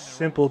with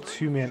simple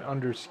 2-man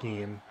under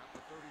scheme.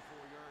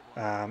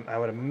 I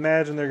would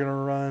imagine they're going to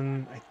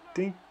run.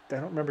 I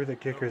don't remember the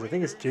kickers. I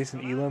think it's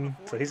Jason Elam.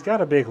 So he's got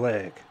a big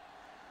leg.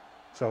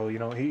 So,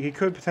 he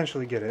could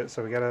potentially get it.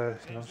 So we got to,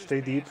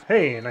 stay deep.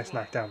 Hey, nice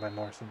knockdown by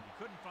Morrison.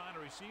 He couldn't find a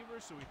receiver,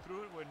 so he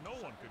threw it where no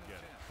one could get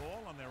it.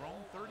 Ball on their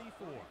own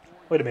 34.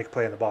 Way to make a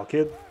play on the ball,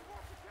 kid.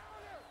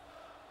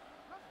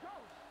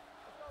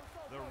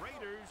 The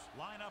Raiders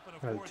line up in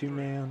a Another 4-3.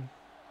 2-man.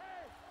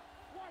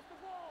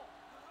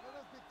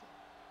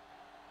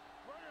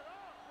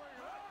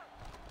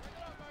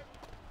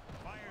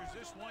 Fires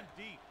this one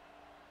deep.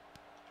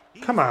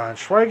 Come on,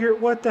 Schweigert.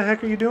 What the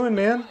heck are you doing,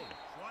 man?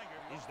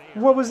 Schweigert is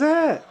there What was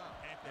that?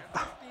 at the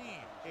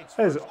 15. It's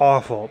That is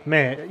awful.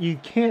 Man, you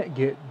can't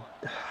get...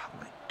 Oh,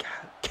 my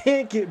God.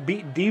 Can't get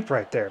beat deep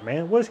right there,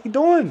 man. What is he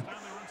doing?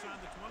 finally runs on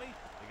the 20.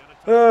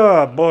 They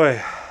got a Oh,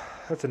 boy.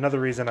 That's another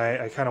reason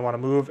I kind of want to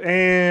move.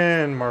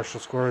 And Marshall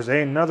scores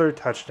another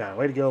touchdown.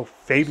 Way to go,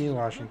 Fabian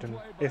Washington.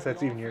 If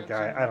that's even your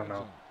guy. I don't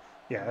know.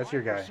 Yeah, that's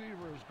your guy.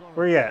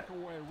 Where you at?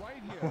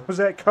 What was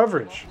that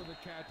coverage?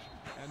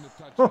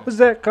 What was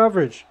that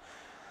coverage?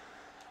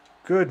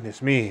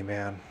 Goodness me,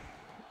 man.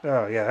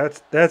 Oh, yeah,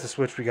 that's a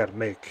switch we got to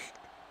make.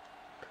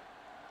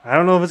 I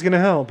don't know if it's going to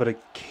help, but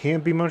it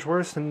can't be much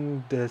worse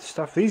than the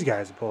stuff these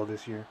guys have pulled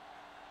this year.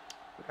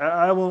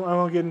 I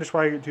won't get into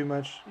Schweigert too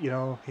much.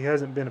 He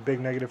hasn't been a big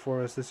negative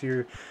for us this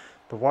year.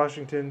 But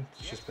Washington,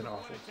 it's just been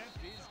awful.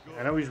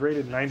 I know he's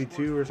rated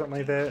 92 or something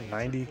like that,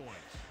 90.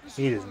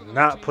 He does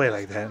not play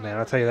like that, man.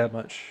 I'll tell you that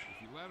much.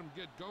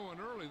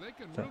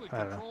 So, I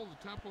don't know.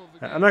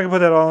 I'm not going to put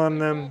that all on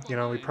them.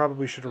 We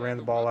probably should have ran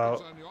the ball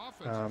out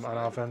on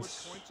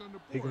offense.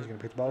 Higgins going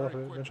to pick the ball up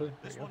eventually. There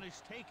This you go. one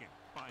is taken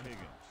by Higgins.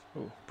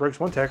 Ooh, breaks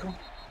one tackle.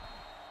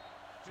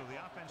 So the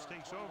offense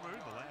takes over.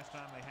 The last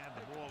time they had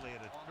the ball, they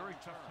had a very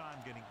tough time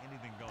getting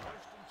anything going.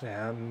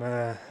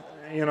 Yeah,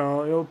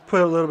 you'll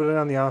put a little bit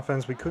on the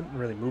offense. We couldn't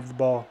really move the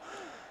ball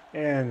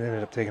and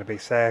ended up taking a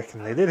big sack.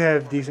 And they did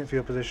have decent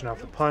field position off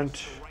the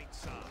punt. Right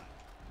side.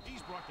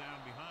 He's brought down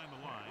behind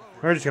the line.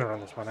 We're just going to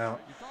run this one out.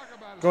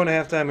 Going to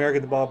halftime, we are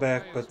getting the ball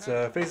back, but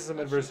facing some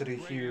adversity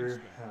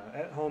here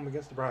at home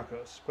against the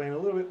Broncos. Playing a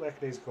little bit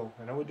lackadaisical.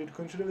 I know we did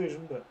clinch the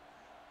division, but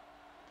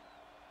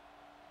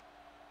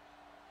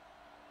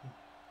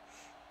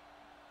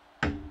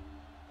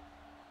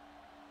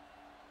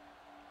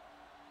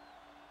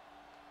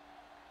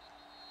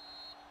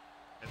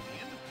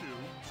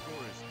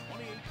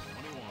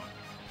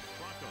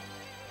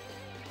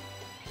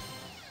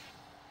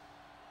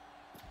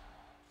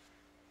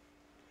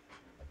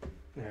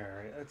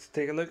right, let's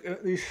take a look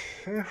at these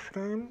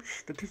halftime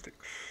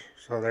statistics.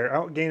 So they're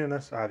outgaining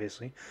us,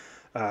 obviously.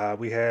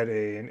 We had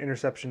an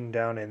interception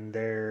down in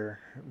their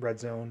red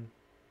zone,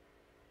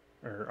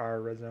 or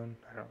our red zone.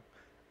 I don't know.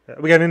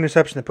 We got an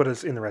interception that put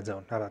us in the red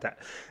zone. How about that?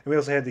 And we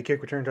also had the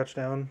kick return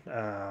touchdown.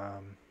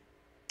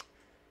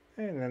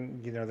 And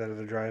then, that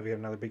other drive, we had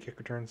another big kick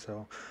return.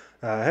 So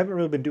I haven't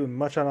really been doing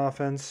much on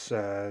offense.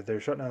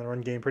 They're shutting down the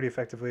run game pretty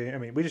effectively. I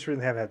mean, we just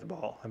really haven't had the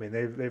ball. I mean,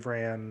 they've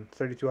ran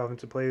 32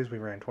 offensive plays. We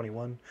ran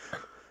 21.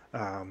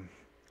 And,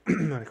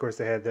 of course,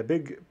 they had that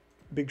big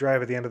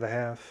drive at the end of the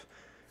half.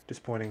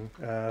 Disappointing.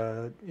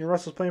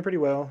 Russell's playing pretty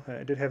well.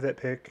 I did have that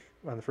pick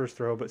on the first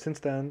throw, but since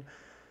then,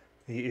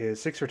 he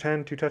is 6 for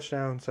 10, 2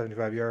 touchdowns,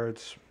 75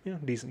 yards.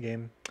 Decent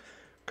game.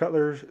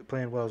 Cutler's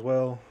playing well as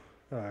well.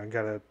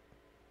 Got to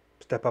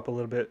step up a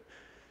little bit.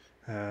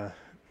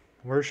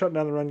 We're shutting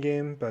down the run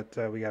game, but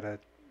we got to,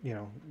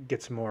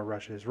 get some more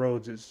rushes.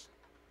 Rhodes is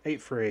 8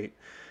 for 8.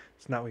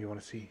 It's not what you want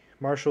to see.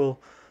 Marshall,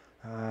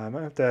 I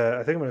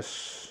think I'm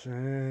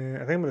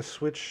gonna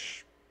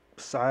switch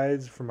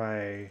sides for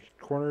my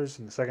corners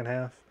in the second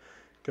half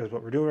because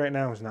what we're doing right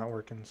now is not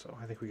working. So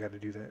I think we got to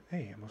do that.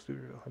 Hey, almost do it.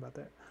 How about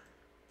that?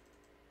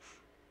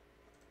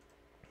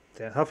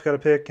 Yeah, Huff got a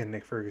pick, and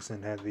Nick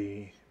Ferguson had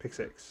the pick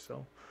 6.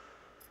 So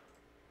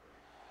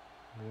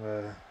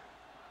we'll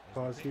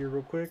pause here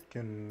real quick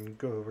and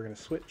go. We're going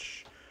to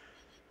switch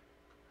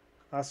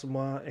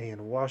Asamoah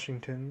and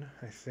Washington,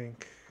 I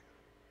think,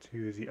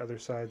 to the other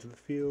sides of the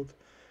field.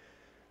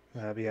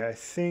 But yeah, I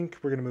think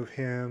we're going to move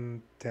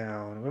him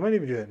down. We might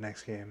even do that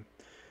next game.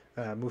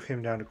 Move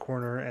him down to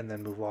corner and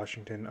then move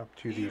Washington up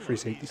to the free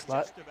safety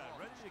slot.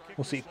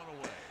 We'll see.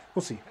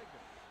 We'll see.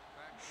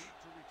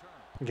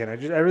 Again, I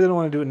really don't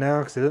want to do it now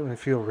because it doesn't really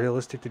feel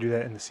realistic to do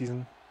that in the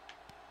season.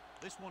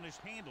 This one is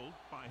handled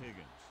by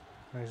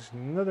Higgins.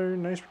 Another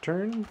nice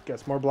return.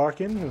 Got some more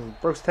blocking.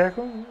 Brooks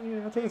tackle.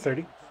 Yeah, up to the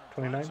 30.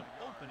 29. Open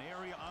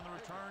area on the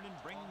return and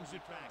brings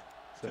it back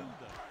to the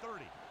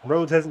 30.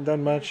 Rhodes hasn't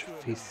done much.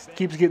 He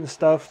keeps getting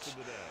stuffed.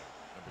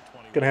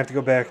 Gonna have to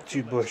go back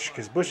to Bush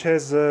because Bush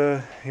has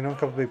a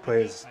couple big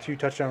plays, 2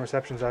 touchdown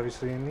receptions,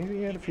 obviously, and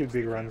he had a few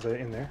big runs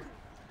in there.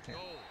 Yeah.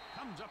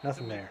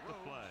 Nothing there.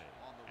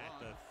 At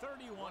the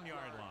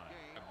 31-yard line.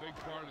 A big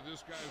part of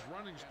this guy's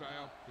running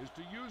style is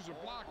to use the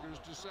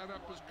blockers to set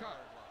up his cut,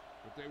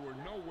 but they were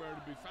nowhere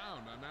to be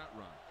found on that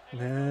run.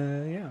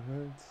 Yeah,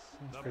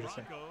 that's fair to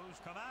say. The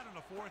Broncos come out in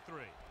a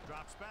 4-3.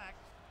 Drops back.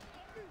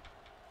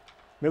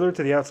 Miller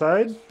to the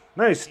outside.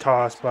 Nice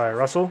toss by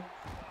Russell.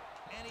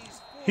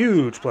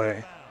 Huge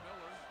play.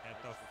 At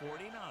the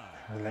 49.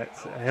 And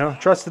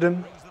that's, trusted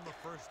him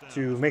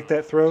to make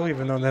that throw,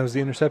 even though that was the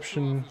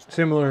interception.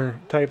 Similar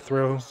type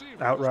throw,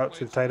 out route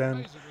to the tight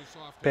end.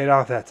 Paid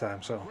off that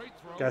time, so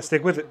gotta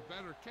stick with it.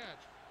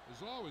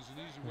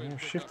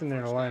 Shifting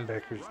their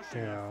linebackers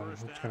down.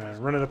 Just gonna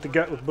run it up the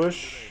gut with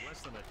Bush.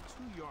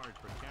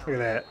 Look at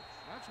that.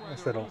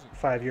 Nice little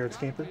 5-yard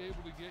scamper.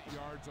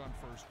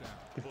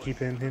 Keep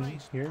him in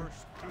here.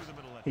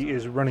 He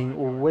is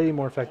running way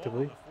more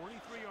effectively.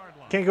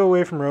 Can't go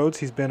away from Rhodes.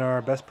 He's been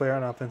our best player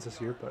on offense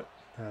this year, but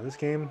this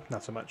game,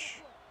 not so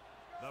much.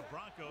 The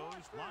Broncos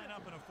line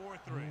up in a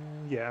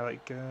 4-3. Yeah, I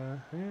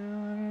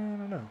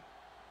don't know.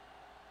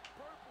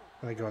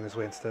 I think going this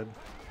way instead.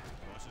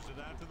 Tosses it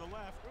out to the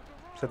left.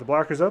 Set the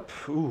blockers up.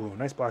 Ooh,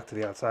 nice block to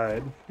the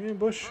outside. Yeah,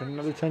 Bush,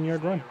 another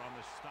 10-yard run. On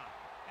the stop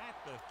at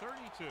the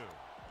 32.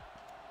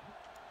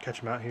 Catch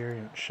him out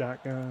here.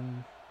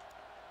 Shotgun.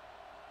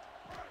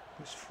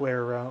 This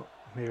flare route.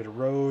 Maybe to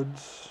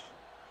Rhodes.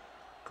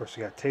 Of course,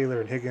 we got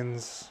Taylor and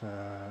Higgins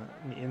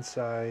on the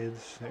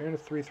insides. They're in a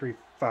 3-3-5.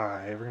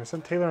 We're going to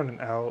send Taylor on an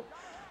out.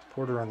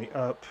 Porter on the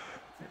up.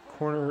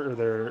 Corner, or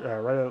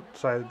their right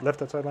outside,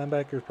 left outside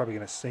linebacker is probably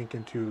going to sink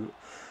into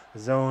the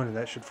zone, and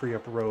that should free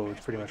up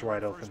Rhodes pretty much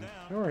wide open.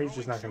 Or he's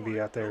just not going to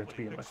be out there to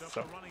begin with.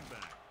 So,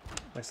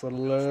 nice little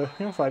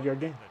 5-yard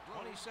gain.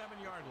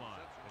 27-yard line.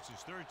 That's his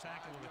 3rd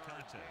tackle of the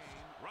contest.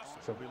 Russell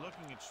So, will be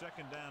looking at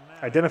second down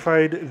now.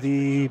 identified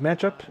the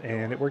matchup,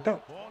 and it worked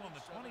out. Ball on the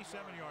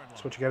 27-yard line.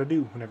 That's what you got to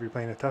do whenever you're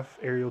playing a tough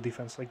aerial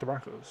defense like the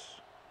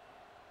Broncos.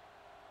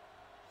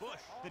 Bush,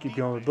 Keep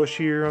going with Bush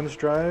here on this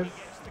drive.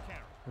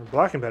 We're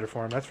blocking better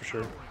for him, that's for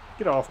sure.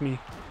 Get off me.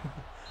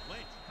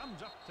 Lynch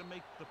comes up to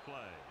make the play.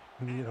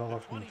 Get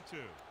off me. 22.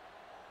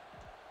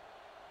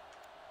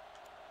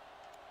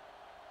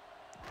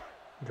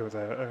 Go with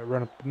a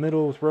run up the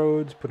middle with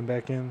Rhodes, put him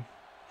back in.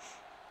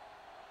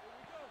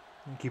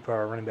 And keep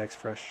our running backs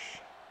fresh.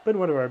 Been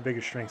one of our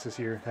biggest strengths this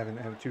year, having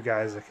 2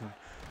 guys that can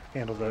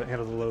handle the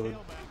load.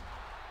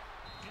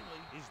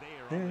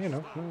 Yeah,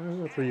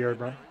 a 3-yard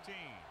run.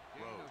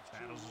 Rhodes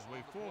paddles his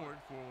way forward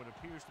for what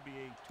appears to be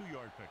a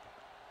 2-yard pickup.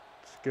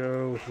 Let's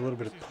go with a little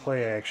bit of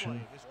play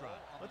action.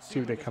 Let's See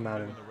what they come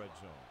out in. the red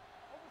zone.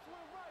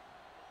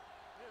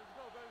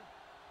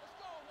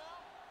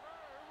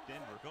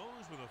 Denver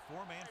goes with a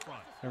 4-man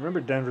front. I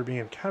remember Denver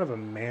being kind of a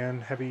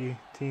man-heavy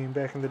team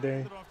back in the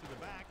day. Off to the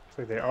back. Looks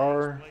like they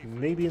are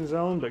maybe in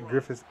zone, but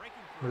Griffith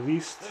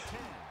released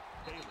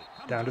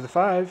down to the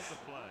 5.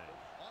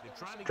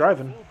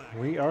 Driving.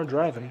 We are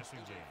driving.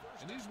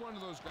 And he's one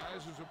of those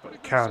guys who's a pretty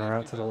good Counter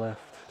out safety to the valve.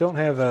 left. Don't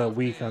have a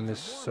weak on this,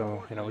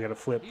 so you know we got to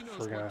flip. He If knows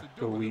we're gonna what to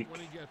do go with it weak,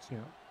 when he gets you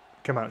it. know,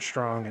 come out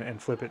strong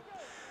and flip it.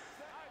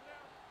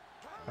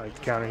 I like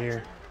the counter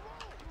here.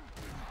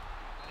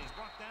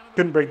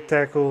 Couldn't break the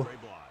tackle.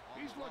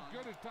 He's looked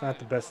good at Not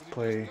the times, best but he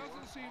play. just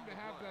doesn't seem to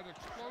have that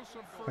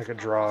explosive Like a first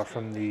draw step.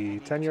 from the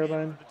 10-yard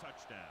line.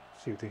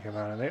 See what they come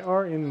out, and they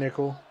are in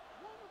nickel.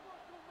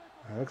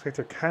 Looks like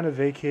they're kind of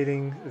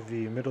vacating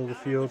the middle of the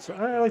field, so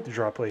I like the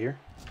draw play here.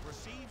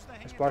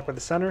 Nice block by the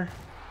center.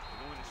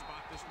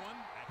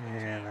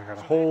 And I got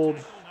a hold.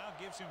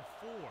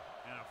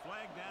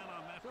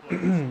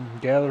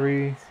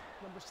 Gallery.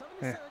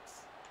 Eh.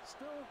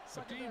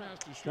 The team has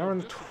to show Now we're on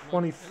the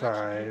discipline and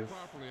execute 25.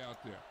 properly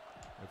out there.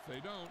 If they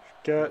don't,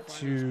 Got they'll find it's much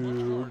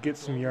to harder get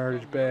to some overcome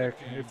yardage the other back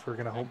team if we're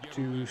going to hope and get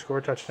to relief. score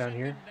a touchdown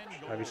here.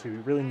 Obviously, we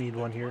really need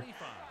one here.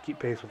 Keep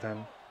pace with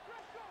them.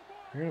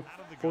 We're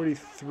going to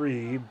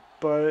 43,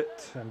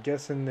 but I'm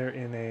guessing they're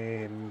in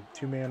a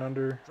two-man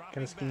under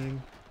kind of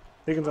scheme.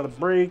 Higgins on a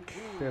break.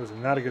 That was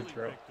not a good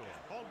throw.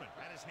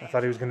 I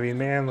thought he was going to be in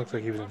man. Looks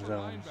like he was in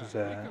zone. This is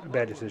a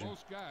bad decision.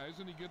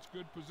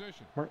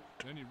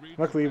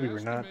 Luckily, we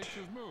were not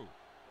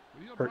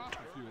hurt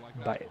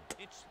by it.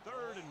 It's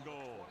 3rd and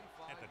goal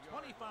at the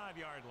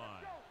 25-yard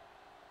line.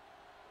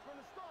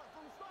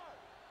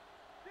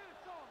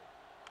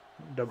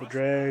 Double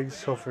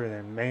drags. Hopefully they're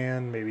in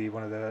man. Maybe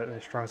one of the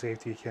strong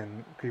safety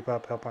can creep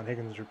up, help on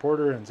Higgins'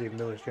 reporter, and see if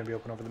Miller's going to be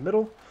open over the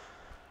middle.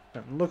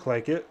 Doesn't look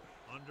like it.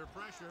 Under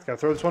pressure. Got to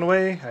throw this one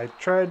away. I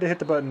tried to hit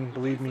the button.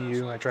 Believe me,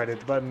 you. I tried to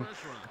hit the button.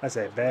 That's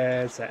a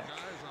bad sack.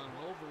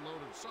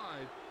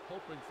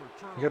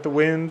 You got the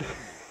wind.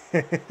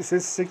 This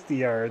is 60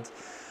 yards.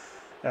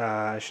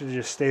 I should have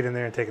just stayed in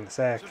there and taken the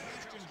sack.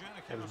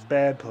 That was a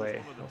bad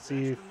play. Let's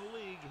see if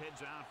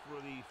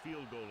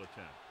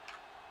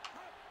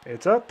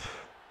it's up.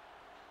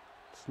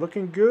 It's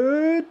looking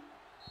good.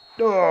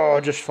 Oh,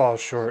 just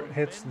falls short.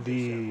 Hits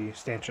the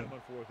stanchion,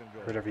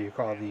 or whatever you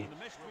call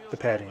the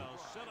padding.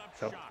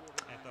 So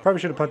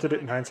probably should have punted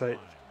it in hindsight.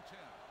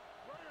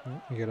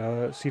 You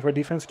gotta see if our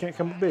defense can't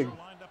come up big.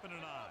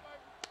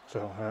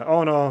 So,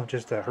 all in all,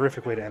 just a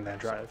horrific way to end that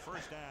drive.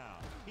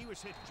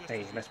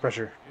 Hey, nice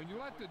pressure.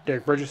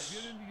 Derek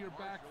Burgess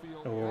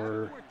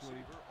or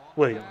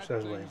Williams. That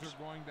was Williams.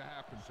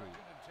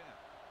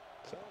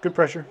 So, good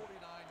pressure.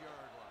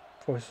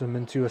 Force them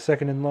into a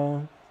 2nd and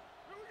long.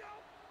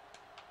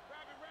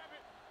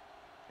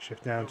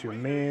 Shift down to a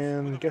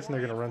man. Guessing they're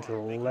going to run to the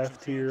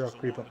left here. I'll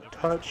creep up a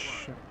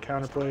touch.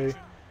 Counterplay.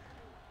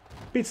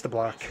 Beats the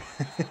block.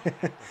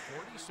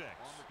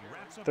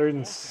 3rd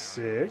and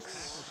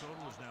 6.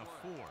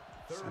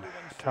 Send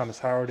Thomas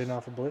Howard in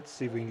off a blitz.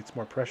 See if we can get some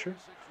more pressure.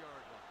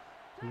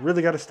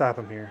 Really got to stop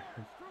him here.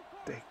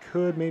 They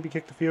could maybe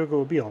kick the field goal.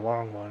 It would be a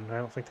long one. I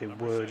don't think they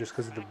would just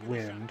because of the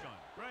wind.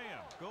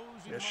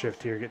 Yeah,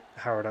 shift here. Get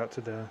Howard out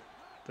to the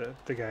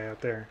guy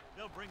out there.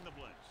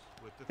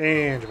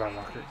 And Javon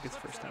Walker gets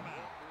first down.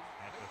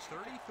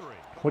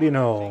 What do you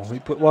know? We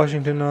put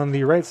Washington on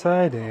the right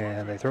side,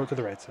 and they throw it to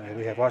the right side.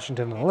 We have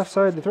Washington on the left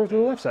side. They throw it to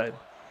the left side.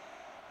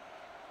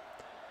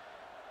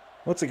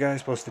 What's a guy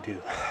supposed to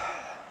do?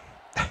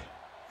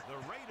 The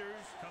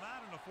Raiders come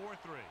out in a 4-3.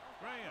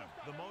 Graham,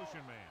 the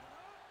motion man.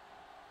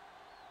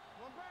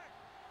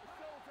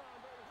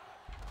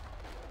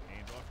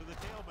 Hand off to the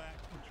tailback.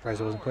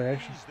 Surprised it wasn't play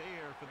action. He's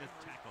there for the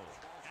tackle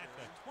at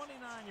the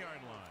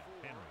 29-yard line.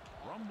 Henry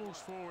rumbles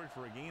forward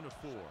for a gain of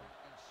 4.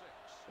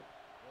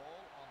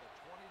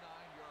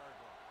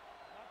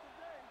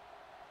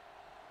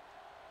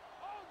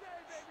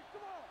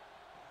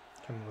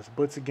 Coming with a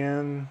blitz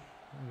again.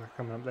 I'm not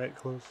coming up that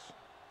close.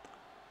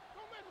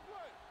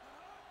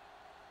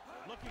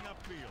 Looking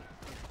upfield.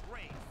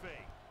 Great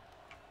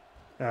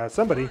fake.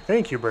 Somebody,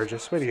 thank you,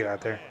 Burgess. Way to get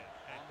out there. At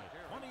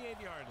the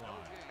 28-yard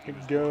line.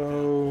 Could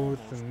go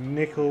with the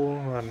nickel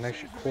on an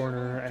extra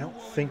corner. I don't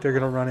think they're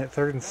going to run it.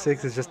 3rd and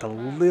 6 is just a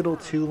little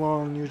too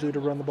long usually to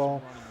run the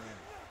ball.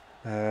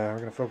 We're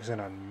going to focus in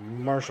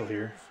on Marshall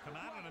here. Come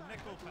out in a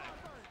nickel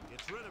package.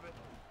 Gets rid of it.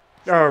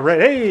 All right.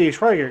 Hey,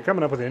 Schweigert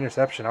coming up with an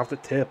interception off the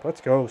tip.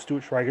 Let's go,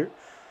 Stuart Schweigert.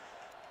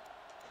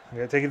 We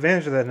got to take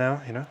advantage of that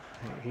now, you know.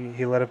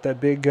 He let up that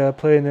big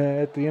play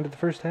at the end of the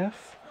first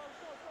half.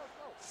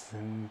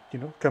 And, you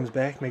know, comes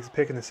back, makes a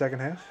pick in the second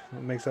half.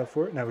 Makes up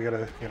for it. Now we got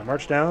to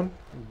march down,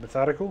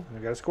 methodical, and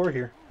we got to score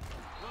here.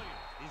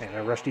 And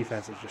our rush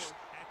defense is just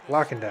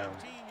locking down.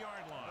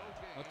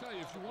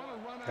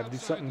 Got to do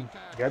something.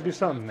 Got to do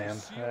something, man.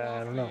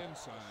 I don't know.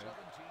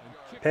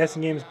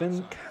 Passing game's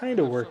been kind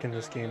of working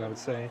this game, I would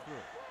say.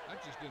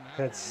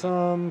 Had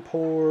some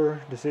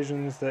poor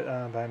decisions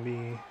that by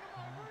me.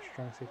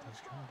 Strong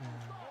safeties coming down.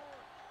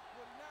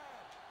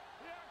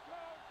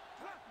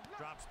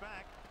 Drops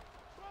back.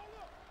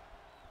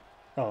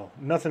 Oh,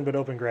 nothing but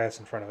open grass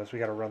in front of us. We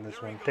got to run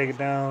this one. Take it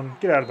down.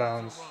 Get out of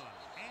bounds.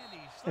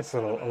 It's a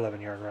little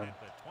 11-yard run. At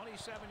the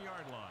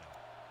 27-yard line.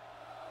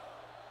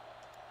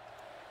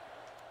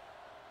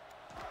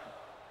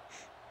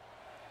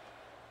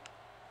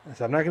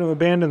 So I'm not going to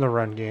abandon the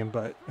run game,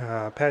 but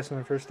passing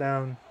the first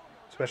down,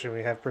 especially when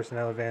we have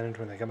personnel advantage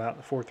when they come out in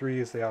the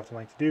 4-3, as they often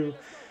like to do.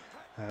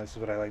 This is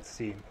what I like to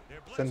see.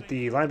 Send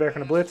the linebacker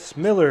on a blitz.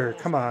 Miller,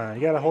 come on.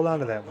 You got to hold on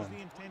to that one.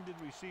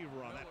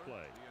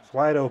 It's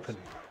wide open.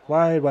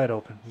 Wide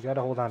open. You got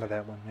to hold on to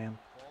that one, man.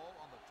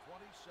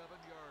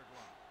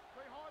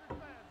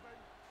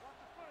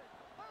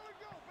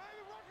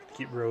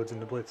 Keep Rhodes in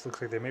the blitz.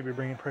 Looks like they may be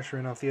bringing pressure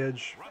in off the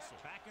edge.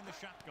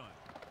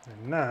 They're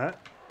not.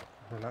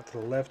 We're not to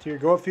the left here.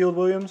 Go upfield,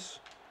 Williams.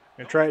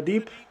 Gonna try it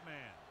deep.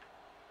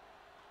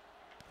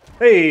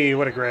 Hey,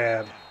 what a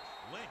grab.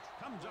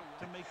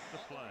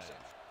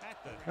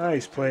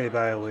 Nice play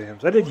by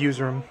Williams. I did use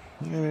him.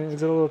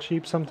 Is it a little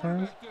cheap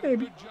sometimes?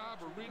 Maybe.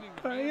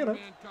 But, you know,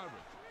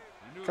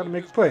 gotta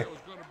make a play.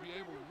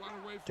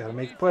 Gotta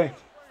make a play.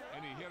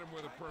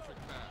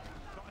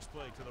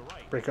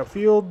 Break up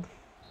field.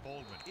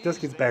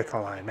 Just gets back to the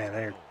line. Man,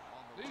 they're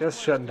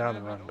just shutting down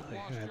the run play.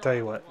 I tell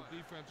you what.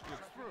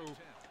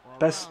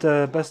 Best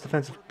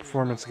defensive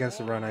performance against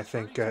the run I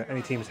think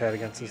any team's had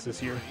against us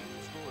this year.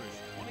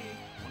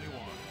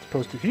 As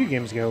opposed to a few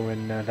games ago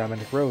when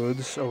Dominic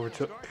Rhodes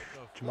overtook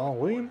Jamal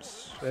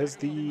Williams as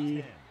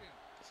the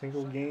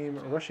single game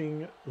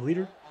rushing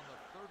leader.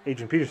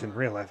 Adrian Peterson in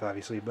real life,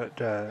 obviously, but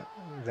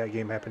that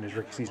game happened his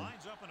rookie season,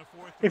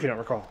 if you don't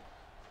recall.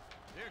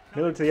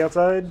 Miller to the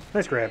outside.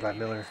 Nice grab by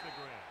Miller.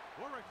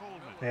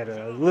 They had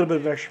a little bit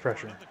of extra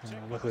pressure.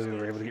 Luckily, we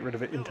were able to get rid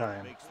of it in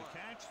time.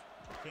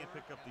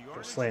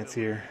 Go slants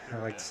here. I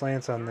like the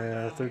slants on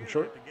the 3rd and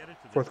short.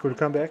 4th quarter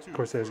comeback. Of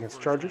course, that was against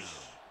the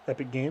Chargers.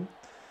 Epic game.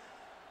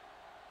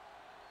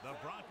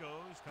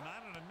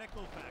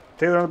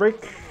 Taylor on the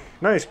break.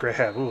 Nice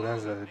grab. Ooh, that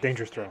was a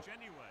dangerous throw.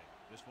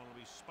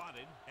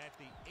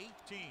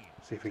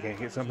 See if we can't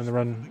get something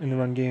in the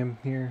run game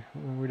here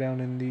when we're down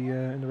in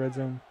the red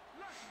zone.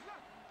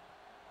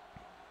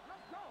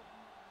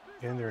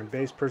 Again, they're in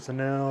base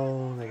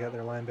personnel. They got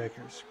their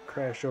linebackers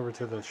crash over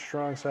to the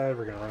strong side.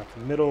 We're gonna run up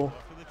the middle.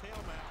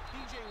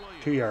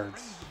 2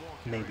 yards,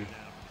 maybe.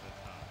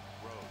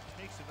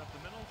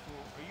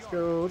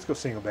 Let's go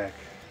single back.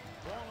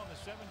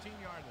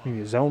 Maybe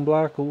a zone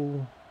block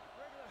will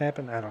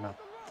happen. I don't know.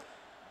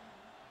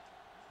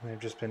 They've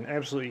just been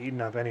absolutely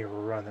eating up any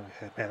run that we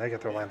had. Man, they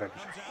got their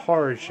linebackers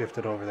hard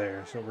shifted over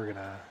there, so we're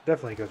gonna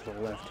definitely go to the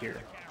left here.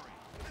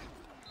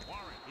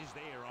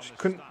 Just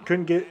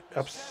couldn't get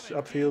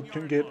upfield,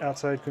 couldn't get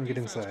outside, couldn't get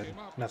inside.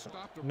 Nothing.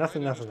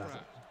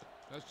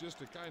 That's just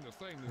the kind of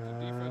thing that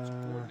the defensive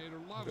coordinator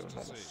loves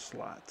to see.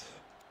 Slot.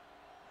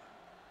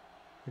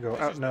 We go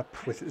out and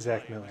up with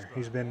Zach Miller.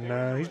 He's been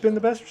the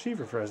best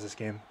receiver for us this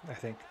game, I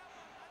think.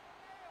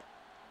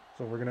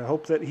 So we're gonna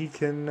hope that he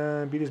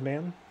can beat his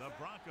man. The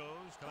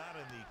Broncos come out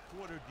in the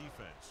quarter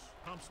defense.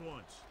 Pumps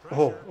once.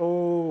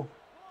 Oh.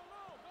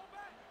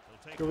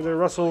 Go over there,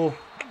 Russell.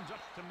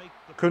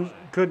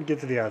 Couldn't get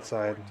to the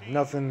outside.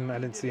 Nothing. I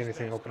didn't see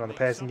anything open on the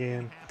passing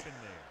game.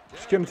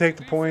 Just get him to take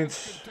the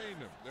points.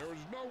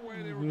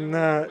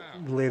 Not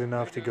late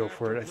enough to go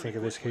for it, I think,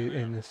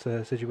 in this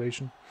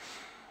situation.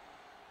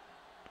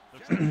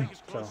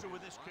 So,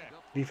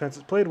 defense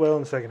has played well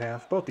in the second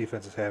half. Both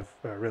defenses have,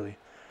 really.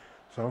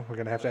 So, we're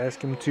going to have to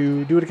ask him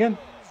to do it again.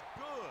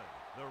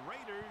 The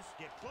Raiders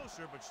get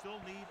closer, but still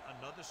need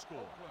another score.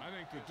 I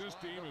think that this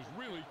team has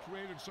really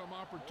created some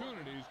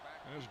opportunities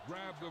and has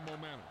grabbed the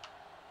momentum.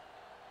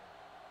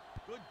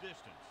 Good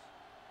distance.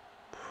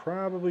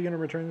 Probably going to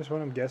return this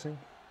one, I'm guessing.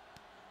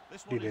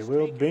 They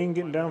will. Bing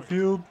getting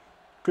downfield.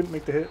 Couldn't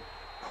make the hit.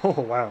 Oh,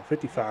 wow.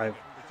 55.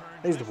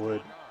 Lays the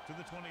wood. To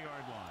the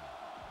 20-yard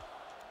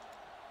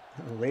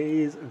line.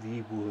 Lays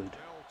the wood.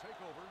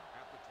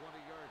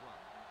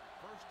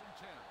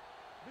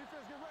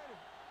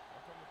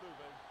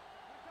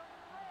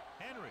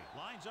 Henry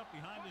lines up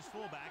behind his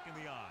fullback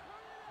in the eye.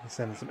 He's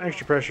sending some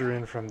extra pressure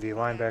in from the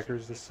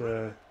linebackers. This,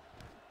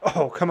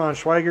 oh, come on,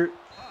 Schweigert.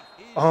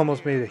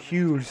 Almost made a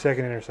huge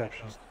second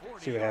interception.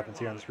 See what happens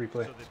here on this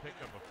replay.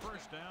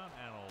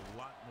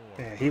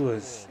 Yeah, he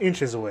was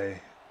inches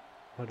away.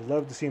 Would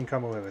love to see him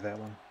come away with that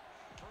one.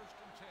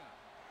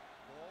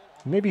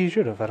 Maybe he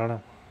should have. I don't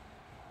know.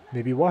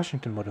 Maybe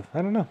Washington would have.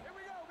 I don't know.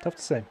 Tough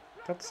to say.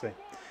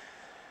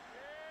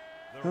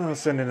 I'll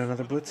send in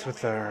another blitz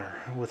with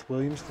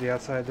Williams to the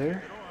outside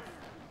there.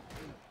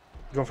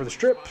 Going for the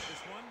strip.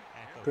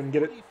 Couldn't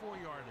get it.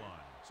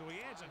 So he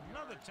adds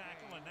another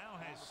tackle and now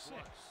has 6.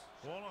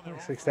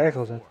 6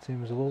 tackles. That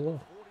seems a little low.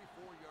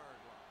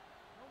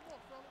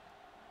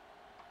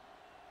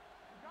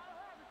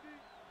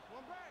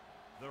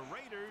 The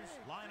Raiders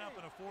line up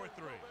in a 4-3.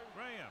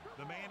 Graham,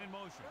 the man in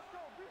motion.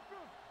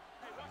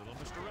 A little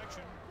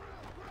misdirection.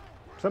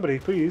 Somebody,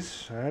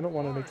 please. I don't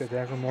want to make that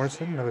tackle.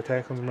 Morrison, another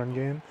tackle in the run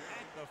game.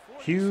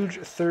 Huge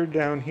third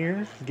down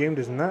here. The game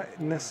does not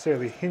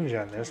necessarily hinge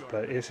on this,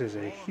 but this is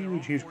a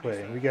huge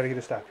play. And we got to get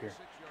a stop here.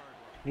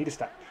 Need a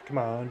stop. Come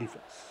on,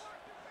 defense.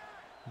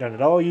 Done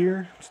it all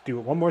year. Let's do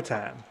it one more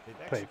time.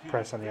 Play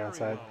press on the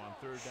outside. On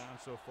third down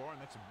so far,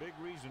 and that's a big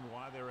reason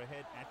why they're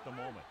ahead at the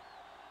moment.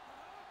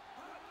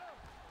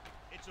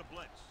 It's a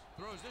blitz.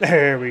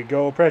 There we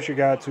go. Pressure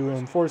got to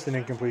him. Forced an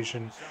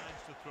incompletion.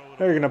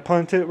 They're going to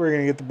punt it. We're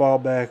going to get the ball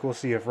back. We'll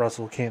see if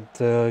Russell can't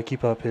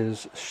keep up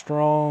his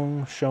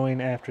strong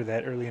showing after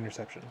that early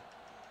interception.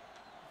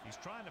 He's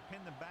trying to pin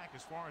them back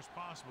as far as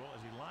possible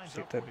as he lines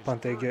See up that for his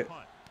punt they third get.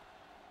 punt.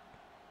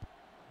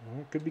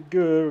 Well, it could be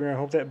good. We're going to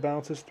hope that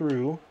bounces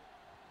through.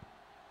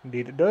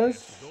 Indeed it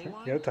does.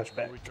 Got a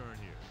touchback.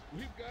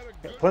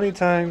 Got plenty of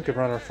time. Could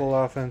run our full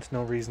offense.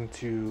 No reason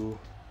to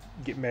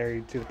get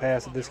married to the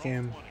pass of this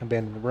game.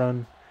 Abandon the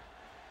run.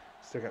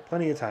 Still got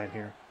plenty of time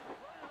here.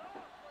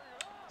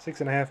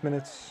 6.5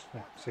 minutes.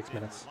 6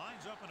 minutes.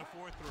 Lines up in a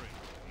 4-3.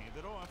 Hand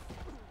it off.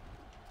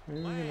 You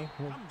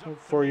know,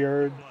 4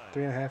 yard,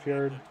 3.5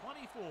 yard.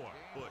 24.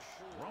 Bush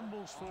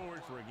rumbles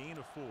forward for a gain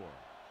of 4.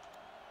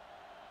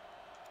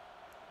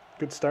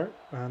 Good start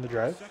on the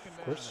drive, Second of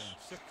down course.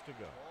 and 6 to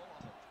go.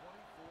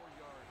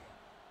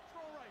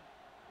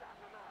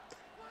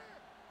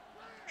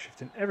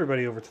 Shifting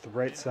everybody over to the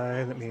right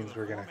side. That means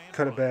we're going to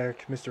cut it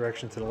back,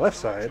 misdirection to the left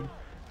side.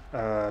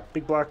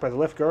 Big block by the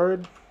left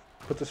guard.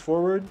 Put this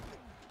forward.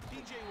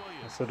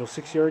 That's a little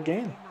 6 yard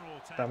gain.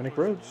 Dominic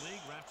Rhodes.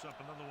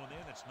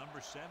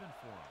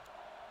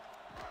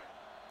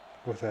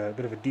 With a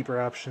bit of a deeper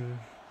option.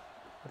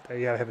 But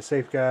you got to have a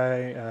safe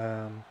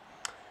guy.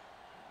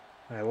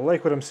 I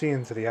like what I'm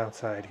seeing to the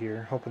outside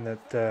here. Hoping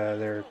that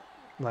their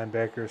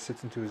linebacker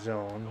sits into his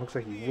zone. Looks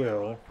like he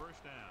will.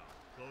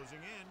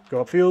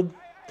 Go upfield.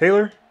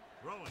 Taylor.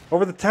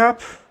 Over the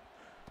top.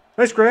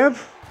 Nice grab.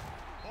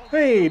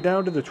 Hey,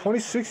 down to the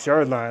 26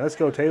 yard line. Let's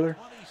go, Taylor.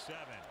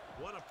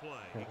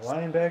 A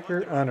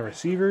linebacker on a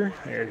receiver.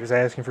 They're just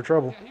asking for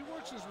trouble. Yeah, he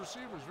works his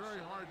receivers very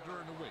hard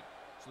during the week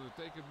so that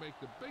they can make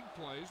the big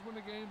plays when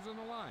the game's on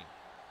the line.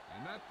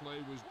 And that play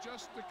was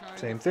just the kind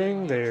Same of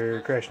thing.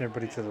 They're crashing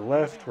everybody to the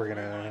left. We're going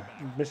to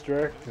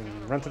misdirect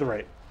and run to the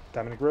right.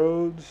 Dominic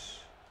Rhodes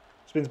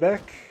spins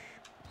back.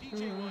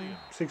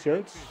 6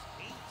 yards.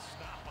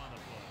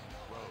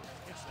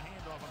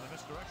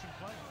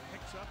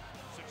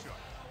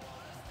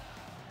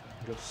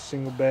 Go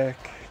single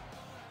back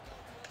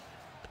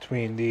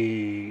between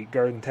the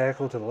guard and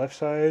tackle to the left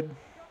side.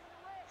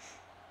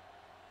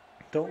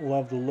 Don't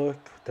love the look.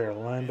 They're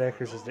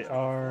linebackers as they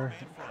are.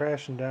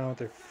 Crashing down with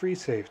their free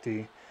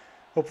safety.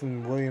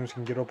 Hoping Williams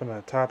can get open on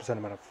the top, send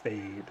him on a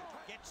fade.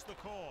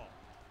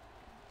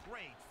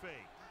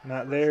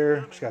 Not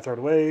there. Just got to throw it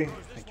away.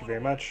 Thank you very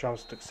much.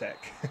 Almost took a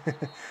sack.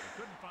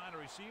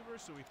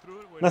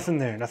 Nothing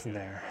there. Nothing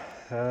there.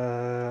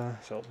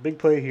 So big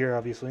play here,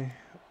 obviously.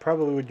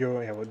 Probably would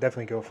go. Yeah, we'll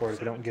definitely go for it if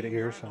we don't get it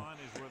here. So,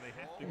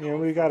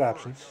 we got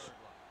options.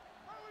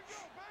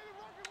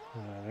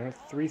 They're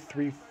at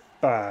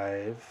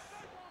 3-3-5.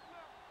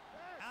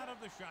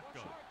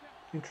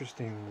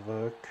 Interesting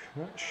look.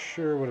 Not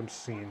sure what I'm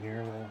seeing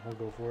here. We'll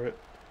go for it.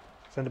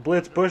 Send a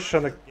blitz. Bush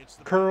on the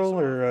curl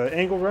or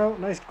angle route.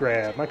 Nice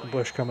grab. Michael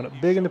Bush coming up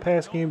big in the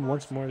pass game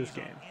once more this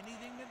game.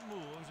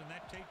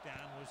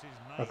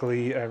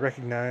 Luckily, I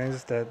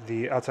recognized that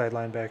the outside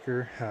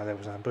linebacker that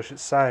was on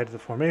Bush's side of the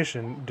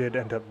formation did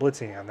end up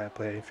blitzing on that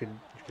play, if you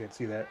didn't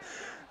see that.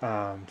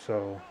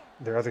 So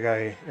their other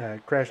guy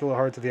crashed a little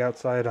hard to the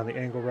outside on the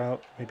angle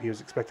route. Maybe he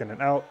was expecting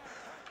an out.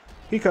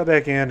 He cut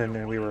back in, and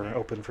then we were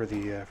open for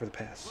the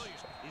pass. So.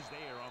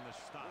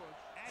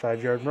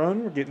 5 yard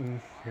run. We're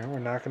getting, we're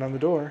knocking on the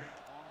door.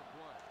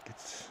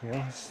 It's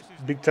it's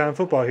big time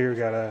football here. We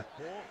gotta.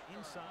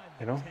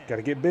 Got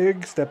to get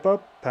big, step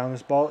up, pound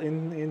this ball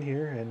in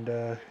here, and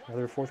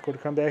another fourth quarter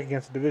comeback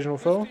against a divisional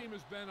foe.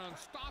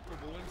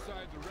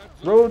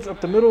 Rhodes up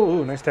the middle.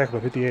 Ooh, nice tackle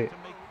by 58.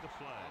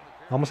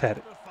 Almost had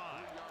it.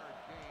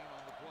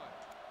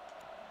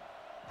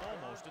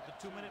 Almost at the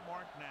 2-minute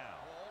mark now.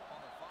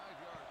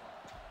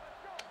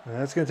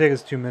 That's going to take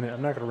us 2 minutes.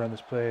 I'm not going to run this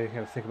play. I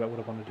got to think about what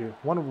I want to do.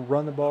 Want to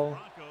run the ball.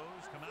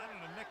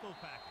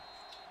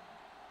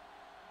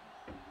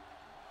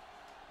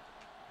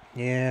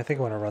 Yeah, I think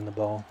I want to run the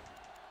ball.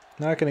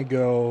 Not going to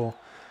go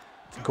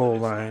goal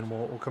line.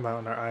 We'll come out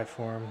in our I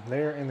form.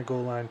 They're in the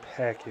goal line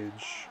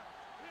package.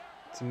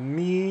 To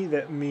me,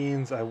 that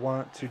means I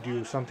want to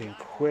do something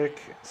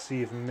quick.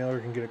 See if Miller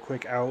can get a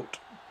quick out.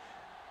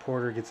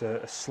 Porter gets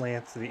a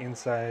slant to the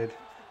inside.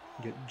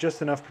 Get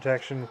just enough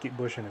protection. Keep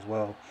Bush in as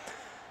well.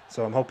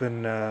 So I'm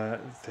hoping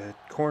the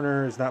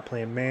corner is not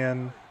playing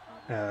man.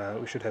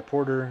 We should have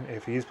Porter.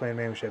 If he is playing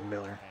man, we should have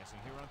Miller.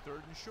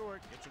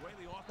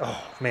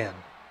 Oh, man.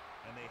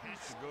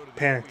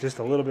 Panicked just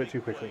a little bit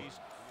too quickly.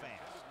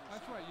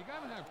 That's right. You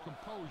got to have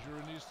composure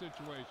in these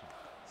situations.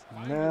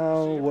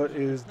 Now, what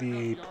is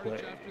the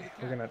play?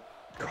 We're going to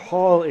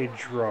call a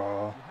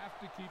draw.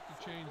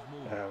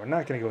 We're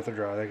not going to go with a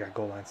draw. They got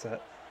goal line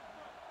set.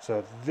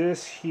 So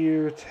this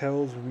here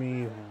tells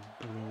me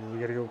we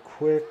got to go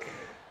quick.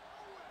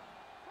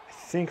 I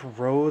think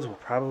Rhodes will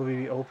probably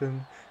be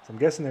open. So I'm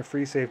guessing their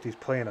free safety's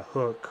playing a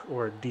hook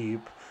or a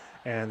deep.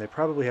 And they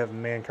probably have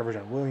man coverage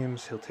on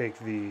Williams. He'll take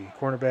the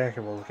cornerback,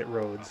 and we'll look at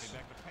Rhodes.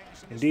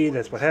 Indeed,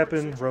 that's what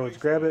happened. Rhodes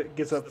grab it,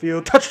 gets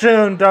upfield.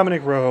 Touchdown,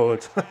 Dominic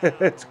Rhodes.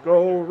 Let's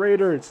go,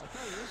 Raiders.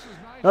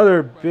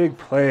 Another big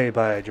play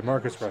by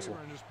Jamarcus Russell.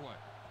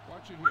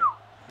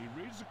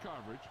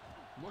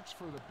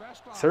 looks for the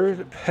best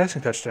third option.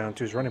 passing touchdown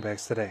to his running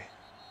backs today.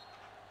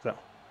 So,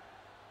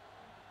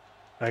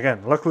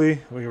 again,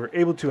 luckily we were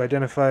able to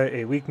identify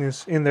a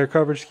weakness in their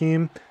coverage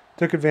scheme,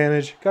 took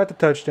advantage, got the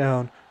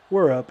touchdown.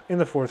 We're up in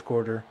the fourth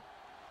quarter.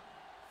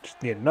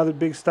 Just need another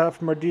big stop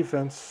from our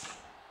defense.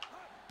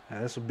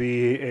 And this will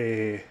be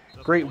a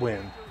great win.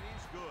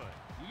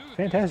 You knew that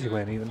Fantastic these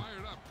guys win, were even.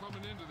 fired up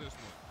coming into this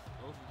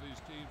one. Both of these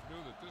teams knew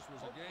that this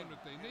was a game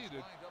that they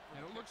needed,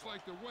 and it looks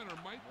like the winner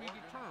might be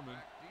determined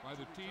by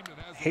the team that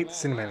has the Hate the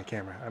ball cinematic last.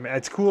 camera. I mean,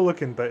 it's cool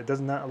looking, but it does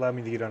not allow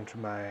me to get onto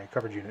my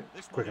coverage unit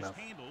quick enough.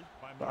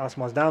 But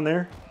Osmond's down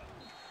there.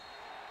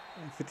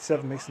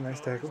 57 makes a nice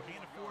tackle.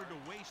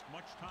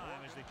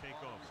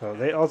 So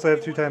they also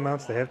have 2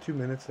 timeouts. They have 2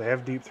 minutes. They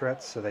have deep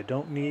threats, so they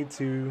don't need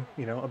to,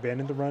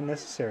 abandon the run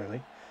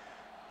necessarily.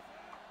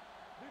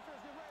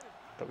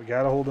 But we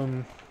gotta hold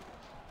them.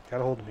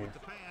 Gotta hold them here.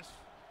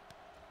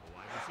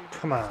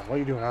 Come on, what are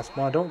you doing,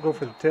 Osmond? Don't go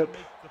for the tip.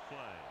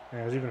 And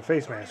there's even a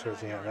face mask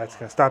towards the end. That's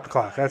gonna stop the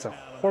clock. That's a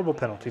horrible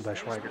penalty by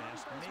Schweiger.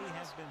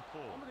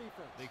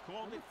 You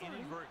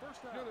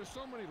know, there's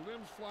so many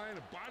limbs flying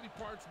and body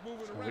parts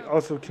moving So around. we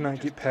also You cannot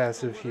just get tackle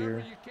passive whatever here.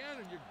 you can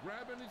and you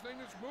grab anything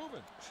that's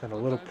moving. Send a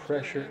little Sometimes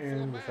pressure you get a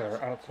handful in of with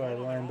mass. our outside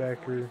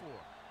linebacker.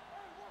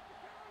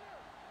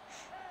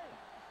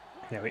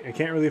 Yeah, we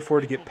can't really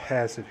afford to get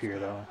passive here,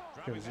 though.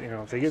 Because,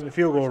 if they get in the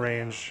field goal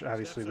range,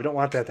 obviously, we don't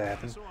want that to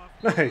happen.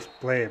 Nice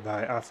play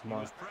by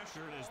Osmond.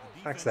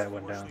 Knocks that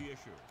one down.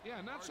 Yeah,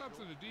 and that's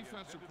something the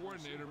defensive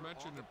coordinator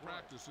mentioned in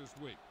practice this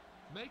week.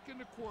 Making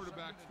the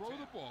quarterback throw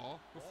the ball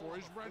before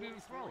he's ready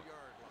to throw it.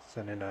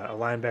 Send in a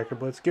linebacker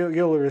blitz. Get a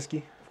little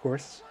risky, of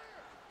course.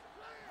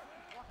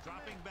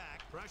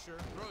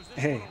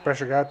 Hey,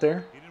 pressure got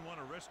there.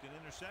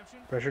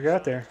 Pressure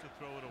got there.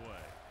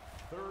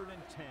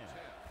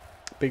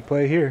 Big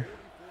play here.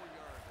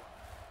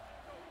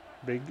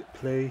 Big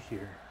play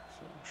here.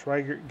 So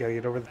Schweiger, gotta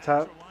get over the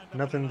top.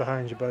 Nothing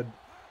behind you, bud.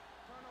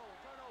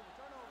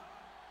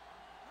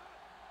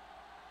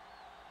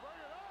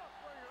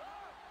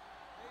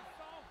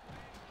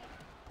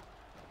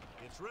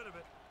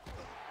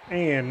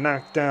 And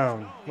knocked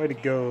down. Way to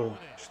go,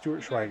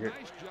 Stuart Schweiger.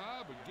 Nice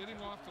job of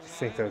getting off the I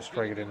think that was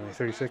Schweiger, didn't we?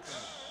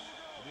 36.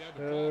 He had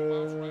the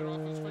ball bounce right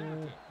off his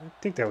fingertip.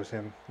 I think that was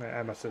him.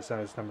 I must have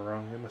sounded his number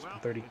wrong. It must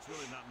have been 30.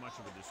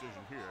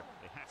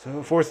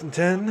 So 4th and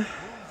 10.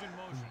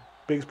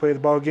 Biggest play of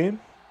the ball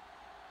game.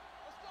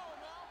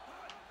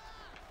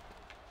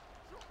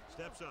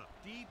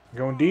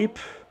 Going deep.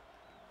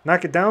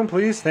 Knock it down,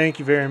 please. Thank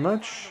you very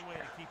much.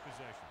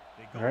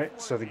 All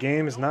right, so the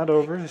game is not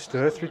over. They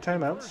still have 3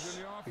 timeouts.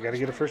 We got to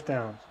get a first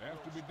down.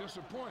 Have to be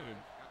disappointed.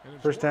 And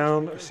it's First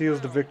down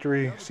seals the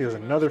victory. Seals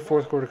another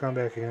fourth quarter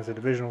comeback against a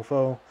divisional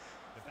foe.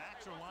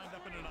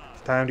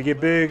 It's time to get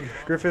big.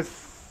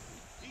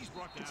 Griffith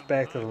gets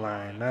back to the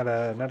line. Not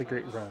a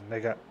great run. They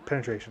got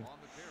penetration.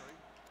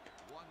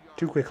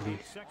 Too quickly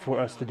for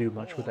us to do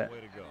much with that.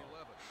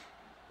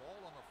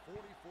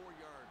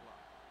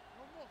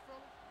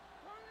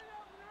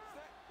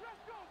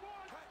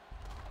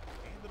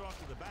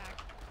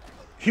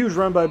 Huge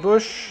run by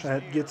Bush.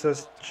 That gets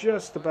us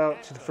just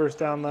about to the first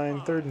down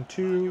line. 3rd and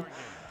 2.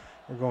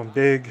 We're going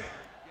big.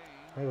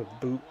 I have a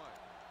boot.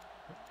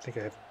 I think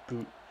I have a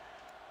boot.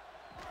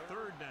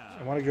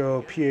 I want to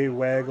go PA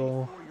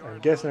waggle. I'm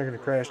guessing they're going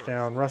to crash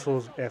down.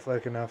 Russell's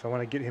athletic enough. I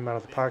want to get him out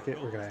of the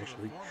pocket. We're going to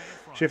actually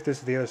shift this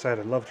to the other side.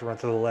 I'd love to run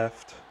to the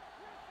left.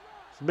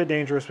 It's a bit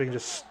dangerous. We can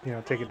just,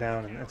 take it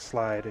down and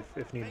slide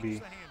if need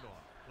be.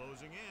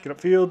 Get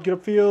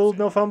upfield,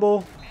 no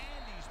fumble.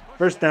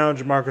 First down,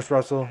 Jamarcus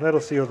Russell.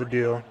 That'll seal the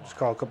deal. Just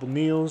call a couple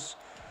kneels.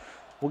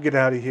 We'll get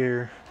out of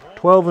here.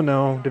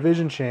 12-0,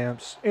 division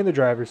champs in the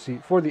driver's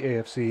seat for the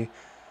AFC.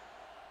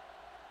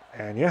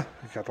 And yeah,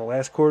 we got the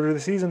last quarter of the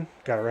season.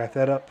 Got to wrap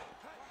that up.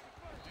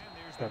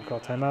 Got to call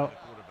timeout.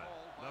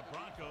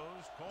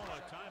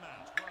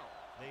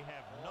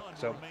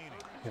 So,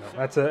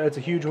 that's a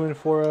huge win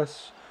for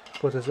us.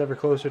 Puts us ever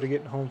closer to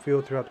getting home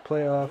field throughout the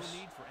playoffs.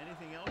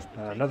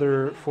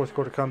 Another fourth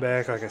quarter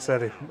comeback, like I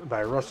said,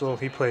 by Russell.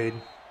 He played,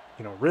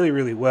 really,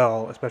 really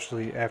well,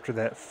 especially after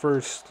that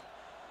first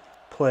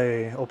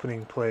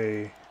opening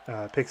play,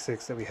 pick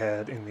six that we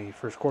had in the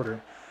first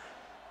quarter.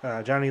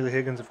 Johnny Lee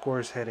Higgins, of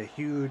course, had a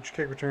huge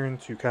kick return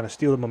to kind of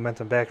steal the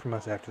momentum back from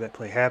us after that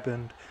play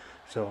happened.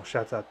 So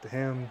shouts out to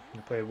him. He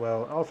played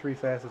well. All 3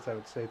 facets, I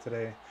would say,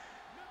 today.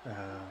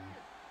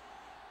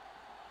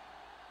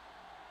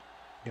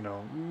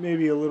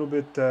 Maybe a little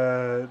bit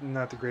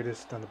not the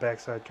greatest on the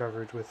backside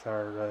coverage with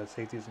our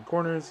safeties and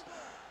corners.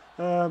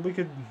 We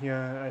could,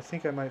 I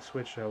think I might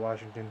switch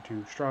Washington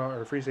to strong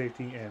or free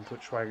safety and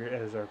put Schweiger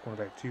as our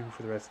cornerback 2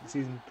 for the rest of the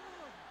season.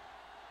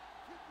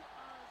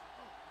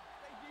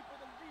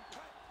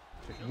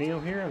 Take a kneel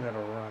here, and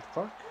that'll run out the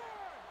clock.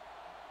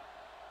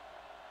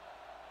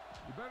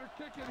 You better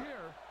kick it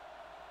here.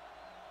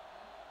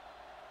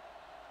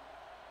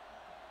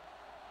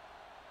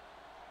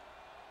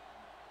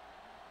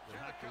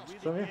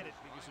 So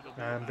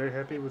yeah, I'm very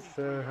happy with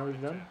how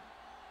we've done.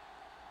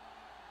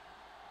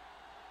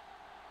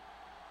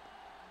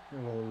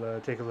 And we'll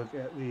take a look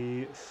at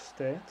the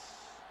stats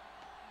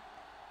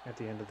at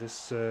the end of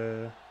this.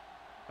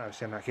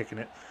 Obviously, I'm not kicking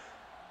it.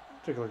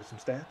 Take a look at some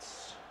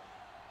stats.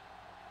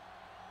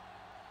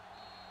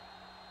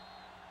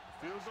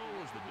 Field goal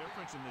was the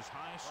difference in this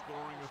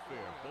high-scoring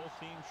affair. Both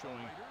teams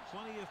showing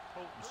plenty of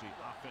potency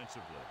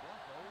offensively.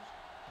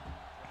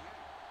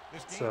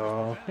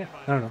 So, yeah,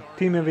 I don't know.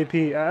 Team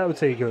MVP, I would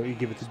say you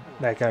give it to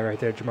that guy right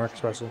there,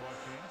 Jamarcus Russell.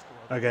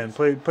 Again,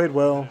 played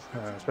well,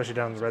 especially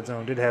down in the red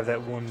zone. Did have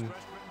that one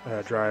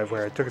drive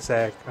where I took a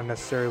sack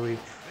unnecessarily,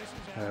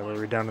 where we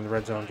were down in the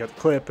red zone, got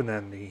the clip, and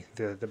then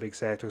the big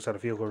sack took us out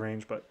of field goal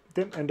range, but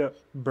didn't end up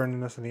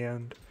burning us in the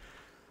end.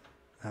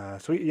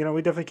 So we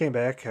definitely came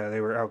back.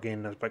 They were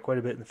outgaining us by quite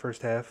a bit in the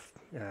first half.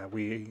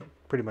 We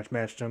pretty much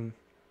matched them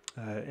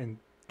in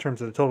terms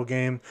of the total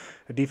game.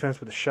 A defense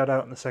with a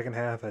shutout in the second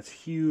half, that's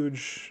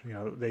huge.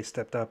 They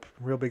stepped up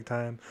real big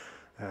time.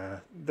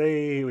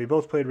 We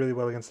both played really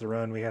well against the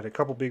run. We had a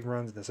couple big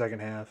runs in the second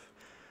half.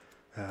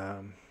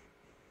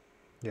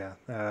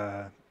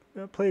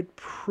 Played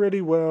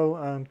pretty well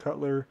on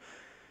Cutler.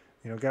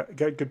 Got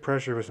good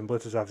pressure with some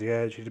blitzes off the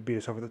edge. He did beat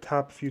us over the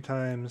top a few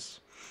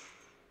times.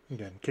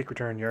 Again, kick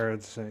return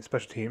yards and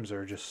special teams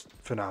are just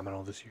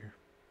phenomenal this year.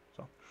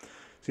 So,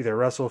 see there,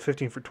 Russell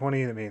 15 for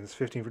 20. That means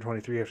 15 for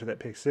 23 after that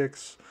pick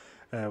six,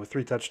 with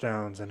 3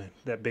 touchdowns and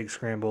that big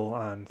scramble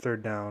on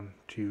third down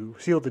to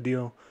seal the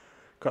deal.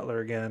 Cutler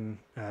again.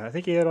 I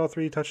think he had all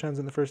 3 touchdowns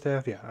in the first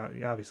half. Yeah,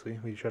 obviously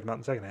we shut him out in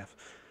the second half.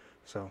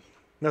 So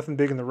nothing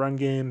big in the run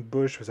game.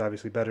 Bush was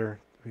obviously better.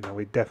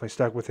 We definitely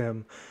stuck with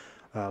him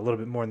a little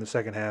bit more in the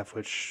second half,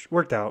 which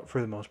worked out for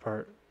the most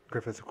part.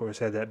 Griffith, of course,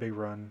 had that big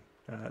run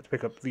to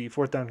pick up the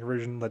 4th down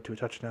conversion, led to a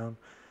touchdown.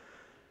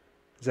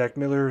 Zach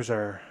Miller is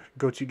our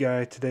go-to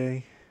guy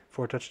today.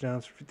 4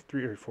 touchdowns,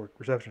 4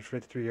 receptions for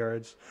 53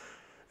 yards.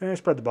 And I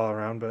spread the ball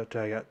around, but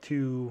I got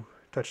 2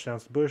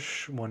 touchdowns to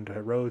Bush, 1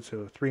 to Rhodes,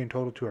 so 3 in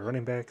total to our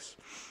running backs.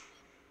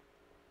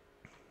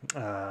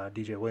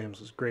 DJ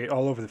Williams was great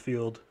all over the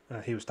field.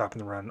 He was stopping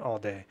the run all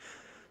day.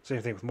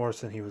 Same thing with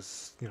Morrison. He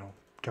was,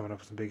 coming up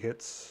with some big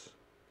hits.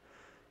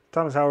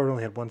 Thomas Howard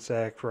only had 1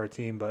 sack for our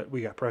team, but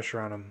we got pressure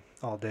on him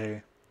all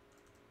day.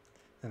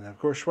 And then, of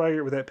course,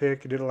 Schweigert with that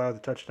pick. He did allow the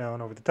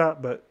touchdown over the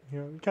top, but, he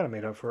kind of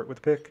made up for it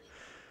with the pick.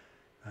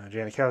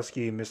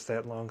 Janikowski missed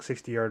that long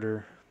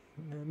 60-yarder.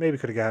 Maybe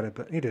could have got it,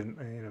 but he didn't.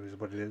 It is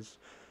what it is.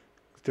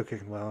 Still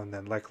kicking well. And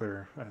then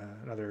Leckler,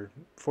 another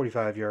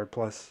 45-yard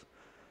plus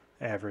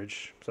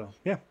average. So,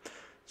 yeah,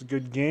 it's a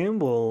good game.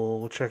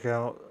 We'll check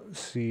out,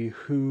 see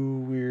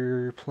who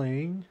we're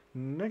playing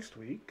next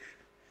week.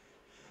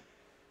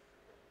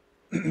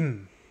 12-0,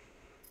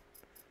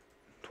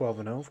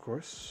 of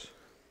course.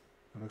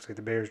 It looks like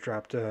the Bears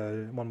dropped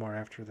one more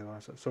after they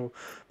lost it. So,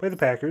 play the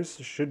Packers.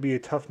 It should be a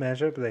tough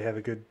matchup. They have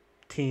a good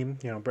team.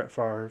 Brett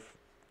Favre,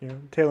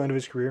 tail end of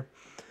his career.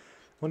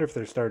 Wonder if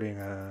they're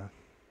starting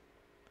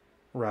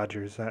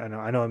Rodgers. I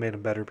know I made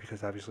him better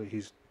because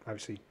he's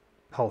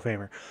Hall of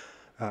Famer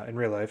in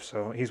real life.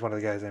 So, he's one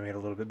of the guys I made a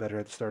little bit better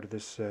at the start of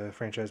this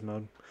franchise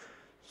mode.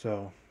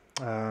 So,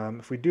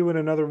 if we do win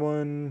another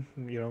one,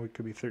 we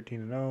could be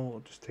 13-0.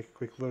 We'll just take a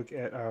quick look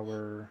at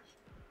our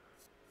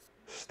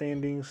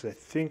standings. I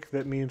think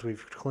that means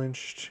we've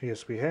clinched.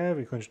 Yes, we have.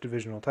 We clinched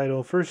divisional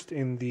title, first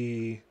in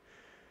the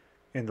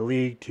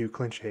league to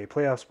clinch a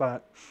playoff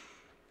spot.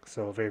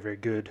 So very, very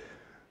good.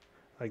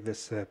 Like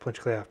this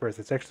clinch playoff berth.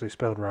 It's actually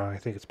spelled wrong. I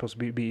think it's supposed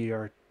to be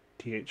BERTH.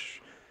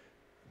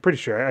 Pretty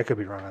sure. I could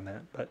be wrong on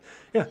that, but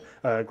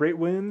yeah, great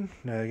win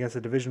against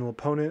a divisional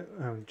opponent.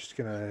 I'm just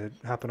gonna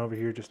hop on over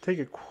here, just take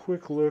a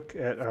quick look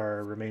at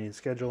our remaining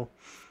schedule.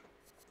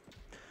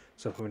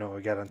 So we know what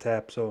we got on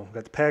tap. So we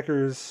got the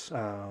Packers,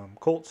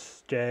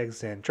 Colts,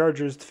 Jags, and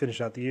Chargers to finish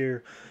out the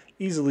year.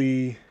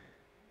 Easily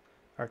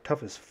our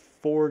toughest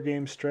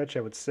 4-game stretch,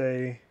 I would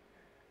say,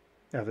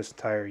 of this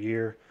entire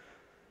year.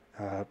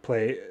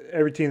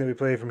 Every team that we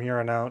play from here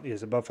on out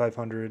is above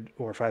 500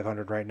 or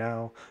 500 right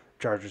now.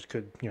 Chargers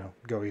could,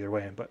 go either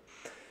way. But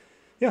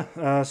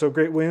yeah, so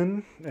great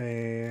win,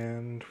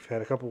 and we've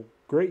had a couple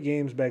great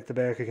games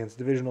back-to-back against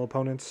divisional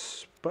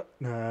opponents. But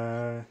you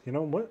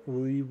know what?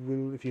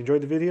 If you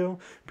enjoyed the video,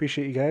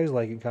 appreciate you guys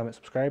liking, comment,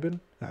 subscribing.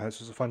 This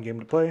was a fun game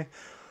to play,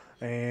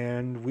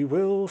 and we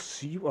will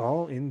see you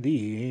all in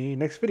the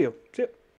next video. See ya.